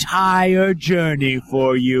this entire journey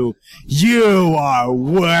for you. You are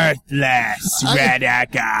worthless,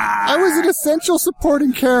 Rediger. I was an essential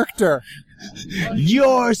supporting character.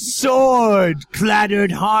 Your sword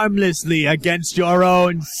clattered harmlessly against your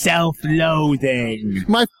own self-loathing.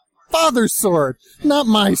 My father's sword, not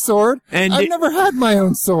my sword. And I've never had my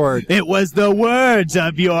own sword. It was the words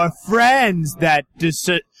of your friends that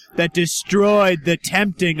destroyed the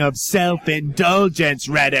tempting of self-indulgence,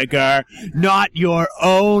 Rediger, not your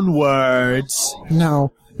own words.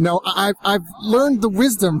 No, I've learned the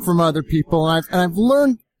wisdom from other people, and I've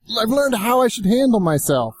learned how I should handle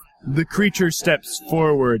myself. The creature steps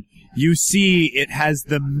forward. You see it has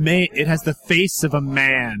the face of a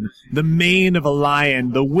man, the mane of a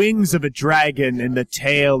lion, the wings of a dragon, and the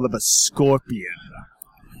tail of a scorpion.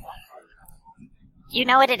 You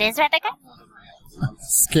know what it is, Rediger?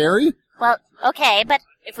 Scary? Well, okay, but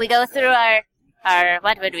if we go through our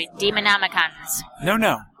what would we, demonomicons. No.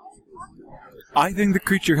 I think the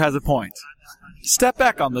creature has a point. Step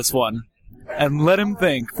back on this one, and let him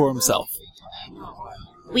think for himself.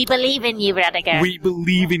 We believe in you, Rudiger. We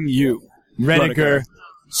believe in you, Rediger,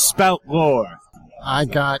 spout lore. I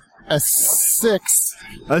got a 6.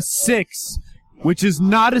 A 6, which is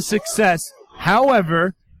not a success.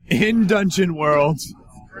 However, in Dungeon World,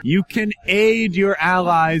 you can aid your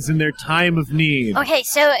allies in their time of need. Okay,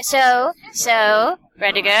 so,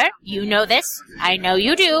 Rudiger, you know this. I know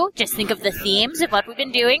you do. Just think of the themes of what we've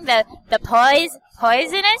been doing, the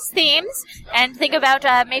poisonous themes, and think about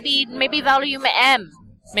maybe volume M.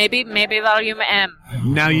 Maybe volume M.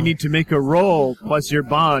 Now you need to make a roll plus your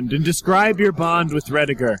bond, and describe your bond with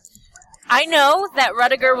Rediger. I know that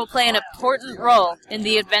Rudiger will play an important role in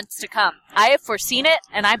the events to come. I have foreseen it,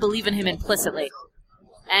 and I believe in him implicitly.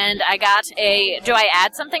 And I got a... Do I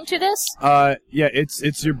add something to this? Yeah,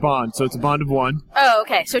 it's your bond, so it's a bond of 1. Oh,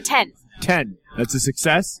 okay, so 10. 10. That's a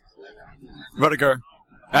success. Rudiger,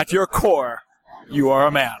 at your core, you are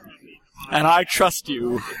a man. And I trust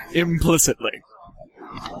you implicitly.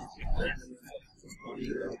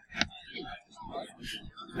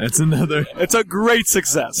 That's another... It's a great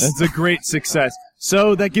success. That's a great success.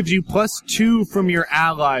 So that gives you +2 from your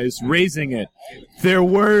allies, raising it. Their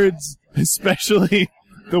words, especially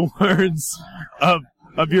the words of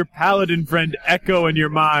your paladin friend, echo in your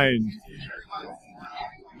mind.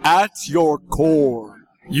 At your core,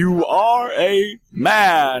 you are a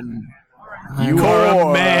man. You are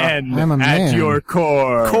a man I'm a man. at your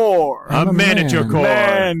core. Core. A man at your core.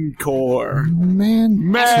 Man core.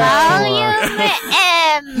 Man. Volume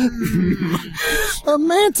M. A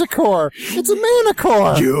manticore. It's a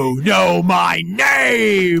manicore. You know my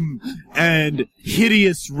name! And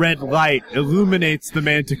hideous red light illuminates the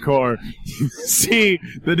manticore. You see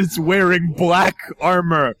that it's wearing black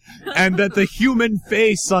armor, and that the human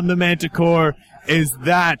face on the manticore is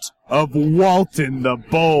that of Walton the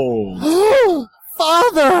Bold.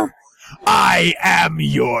 Father! I am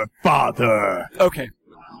your father. Okay.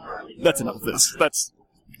 That's enough of this.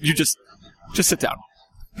 You just sit down.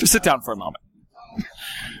 Just sit down for a moment.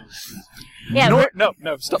 Yeah, No,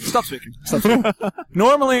 stop speaking. Stop speaking.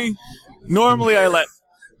 Normally I let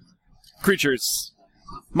creatures,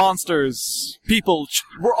 monsters, people,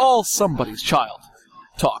 we're all somebody's child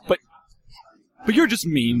talk, but you're just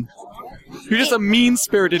mean. You're just a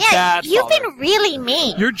mean-spirited, bad you've father. been really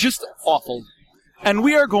mean. You're just awful. And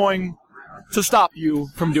we are going to stop you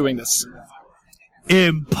from doing this.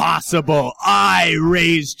 Impossible. I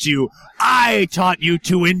raised you. I taught you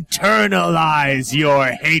to internalize your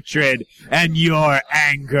hatred and your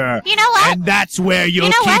anger. You know what? And that's where you'll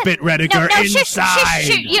You know keep what? it, Rediger, no, inside.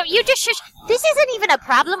 Shush. You just shush. This isn't even a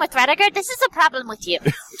problem with Rediger. This is a problem with you.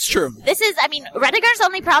 It's true. Rediger's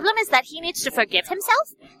only problem is that he needs to forgive himself,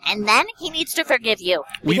 and then he needs to forgive you.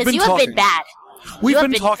 We've Because been you have been talking. bad. We've You have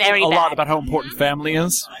been been talking very a lot bad. about how important family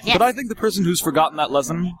is, Yes. but I think the person who's forgotten that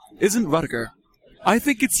lesson isn't Rudiger. I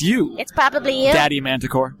think it's you, It's probably you. Daddy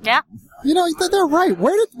Manticore. Yeah. You know, they're right.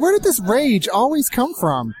 Where did this rage always come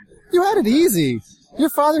from? You had it easy. Your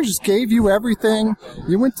father just gave you everything.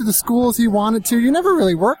 You went to the schools he wanted to. You never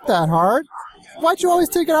really worked that hard. Why'd you always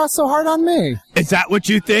take it out so hard on me? Is that what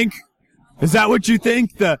you think? Is that what you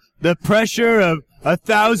think? The pressure of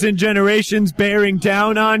 1,000 generations bearing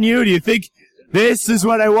down on you? Do you think this is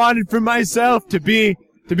what I wanted for myself? To be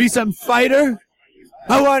some fighter?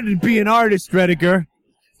 I wanted to be an artist, Rediger,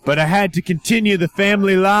 but I had to continue the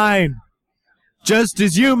family line. Just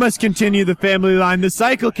as you must continue the family line, the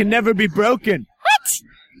cycle can never be broken.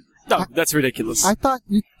 No, that's ridiculous. I thought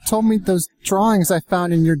you told me those drawings I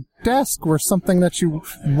found in your desk were something that you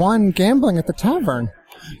won gambling at the tavern.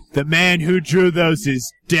 The man who drew those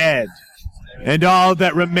is dead, and all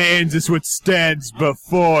that remains is what stands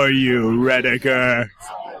before you, Rediger.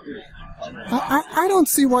 I don't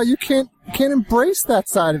see why you can't embrace that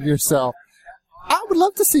side of yourself. I would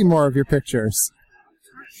love to see more of your pictures.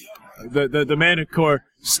 The manticore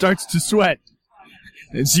starts to sweat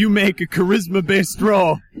as you make a charisma-based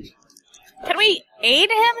roll. Can we aid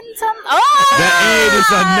him in some... Oh! The aid is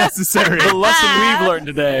unnecessary. The lesson we've learned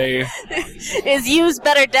today... Is use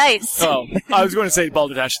better dice. Oh, I was going to say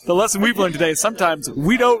Balderdash. The lesson we've learned today is sometimes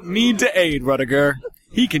we don't need to aid Rudiger.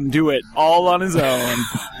 He can do it all on his own.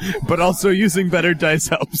 But also using better dice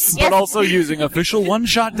helps. But also using official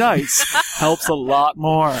one-shot dice helps a lot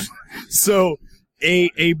more. So,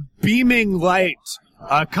 a beaming light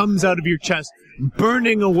comes out of your chest,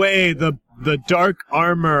 burning away the dark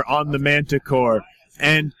armor on the manticore,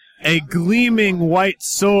 and a gleaming white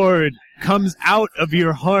sword comes out of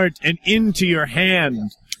your heart and into your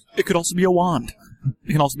hand. It could also be a wand.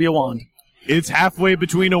 It can also be a wand. It's halfway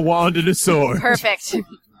between a wand and a sword. Perfect.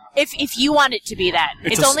 If you want it to be that.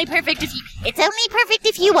 It's only perfect if you... It's only perfect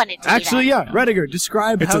if you want it to Actually, be that. yeah, Rediger,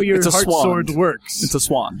 describe how your it's a heart swan. sword works. It's a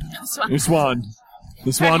swan. Your swan.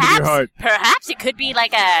 The swan of your heart. Perhaps it could be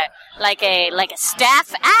like a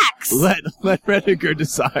staff axe. Let Rediger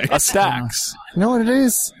decide. A stax. You know what it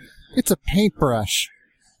is? It's a paintbrush.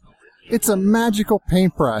 It's a magical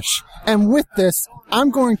paintbrush. And with this, I'm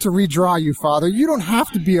going to redraw you, Father. You don't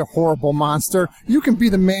have to be a horrible monster. You can be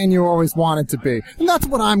the man you always wanted to be. And that's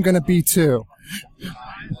what I'm going to be, too.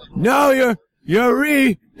 No, you're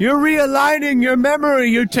realigning your memory.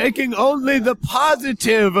 You're taking only the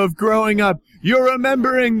positive of growing up. You're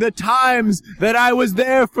remembering the times that I was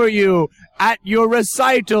there for you at your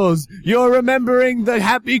recitals. You're remembering the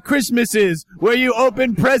happy Christmases where you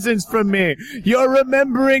opened presents from me. You're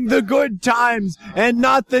remembering the good times and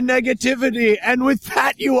not the negativity. And with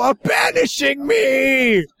that, you are banishing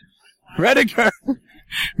me. Rediger,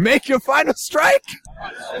 make your final strike.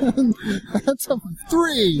 That's a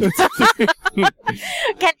 3.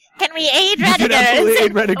 Can we aid You can absolutely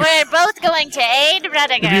aid Rediger? Rediger. We're both going to aid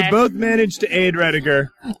Rediger. You both managed to aid Rediger.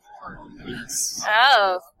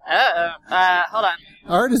 Oh. Hold on.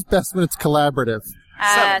 Art is best when it's collaborative.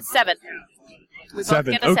 7. We both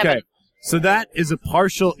 7. get a Okay. 7. So that is a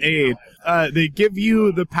partial aid. They give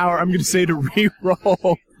you the power, I'm going to say, to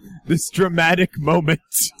re-roll this dramatic moment.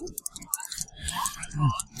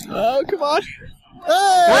 Oh, come on.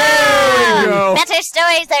 There we go. Better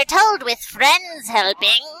stories are told with friends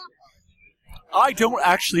helping. I don't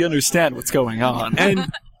actually understand what's going on.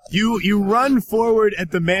 And you run forward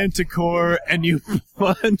at the manticore and you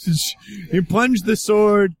plunge the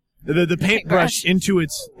sword, the paintbrush into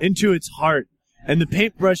its heart, and the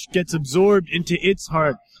paintbrush gets absorbed into its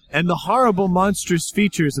heart, and the horrible monstrous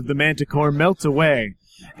features of the manticore melt away,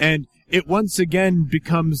 and it once again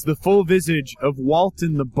becomes the full visage of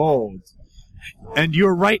Walton the Bold. And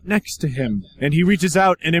you're right next to him, and he reaches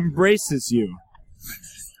out and embraces you.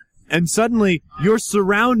 And suddenly, you're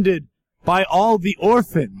surrounded by all the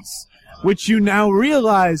orphans, which you now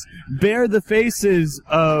realize bear the faces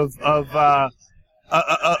of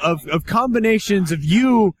combinations of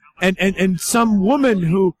you and some woman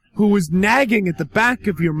who was nagging at the back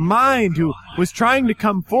of your mind, who was trying to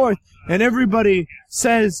come forth, and everybody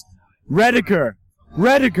says, Rediger,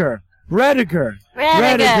 Rediger, Rediger,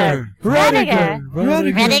 Rediger, Rediger,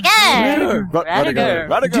 Rediger,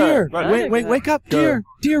 dear, wake up, dear,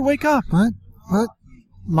 wake up. What?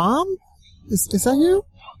 Mom? Is that you?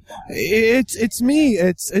 It's me.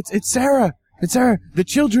 It's Sarah. It's Sarah. The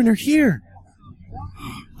children are here.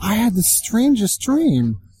 I had the strangest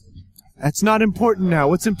dream. That's not important now.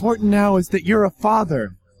 What's important now is that you're a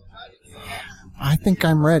father. I think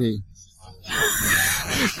I'm ready.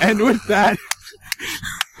 And with that,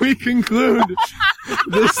 we conclude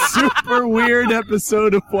this super weird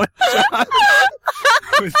episode of One Shot.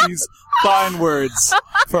 With these fine words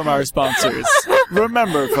from our sponsors.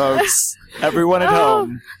 Remember, folks, everyone at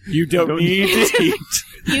home, you don't need to eat.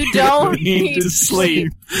 You don't need to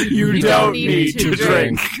sleep. You don't need to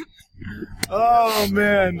drink. Oh,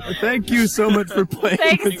 man. Thank you so much for playing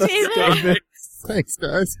Thanks, with us, Steven. David. Thanks,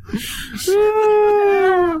 guys.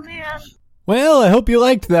 Oh, man. Well, I hope you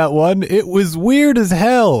liked that one. It was weird as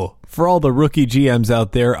hell. For all the rookie GMs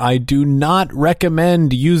out there, I do not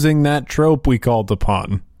recommend using that trope we called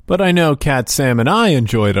upon. But I know Cat, Sam, and I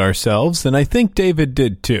enjoyed ourselves, and I think David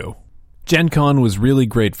did too. Gen Con was really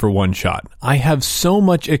great for One Shot. I have so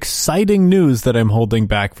much exciting news that I'm holding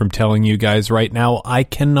back from telling you guys right now. I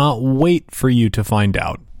cannot wait for you to find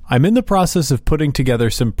out. I'm in the process of putting together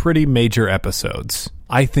some pretty major episodes.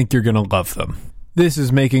 I think you're going to love them. This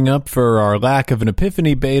is making up for our lack of an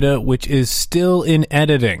Epiphany beta, which is still in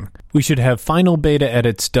editing. We should have final beta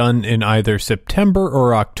edits done in either September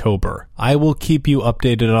or October. I will keep you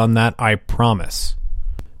updated on that, I promise.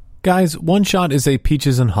 Guys, One Shot is a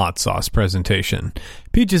Peaches and Hot Sauce presentation.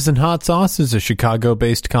 Peaches and Hot Sauce is a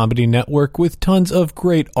Chicago-based comedy network with tons of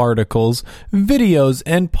great articles, videos,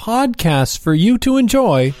 and podcasts for you to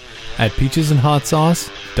enjoy at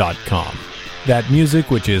peachesandhotsauce.com. That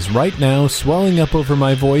music, which is right now swelling up over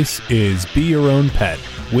my voice, is Be Your Own Pet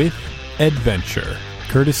with Adventure,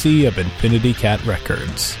 courtesy of Infinity Cat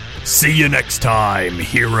Records. See you next time,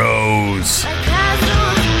 heroes! Okay.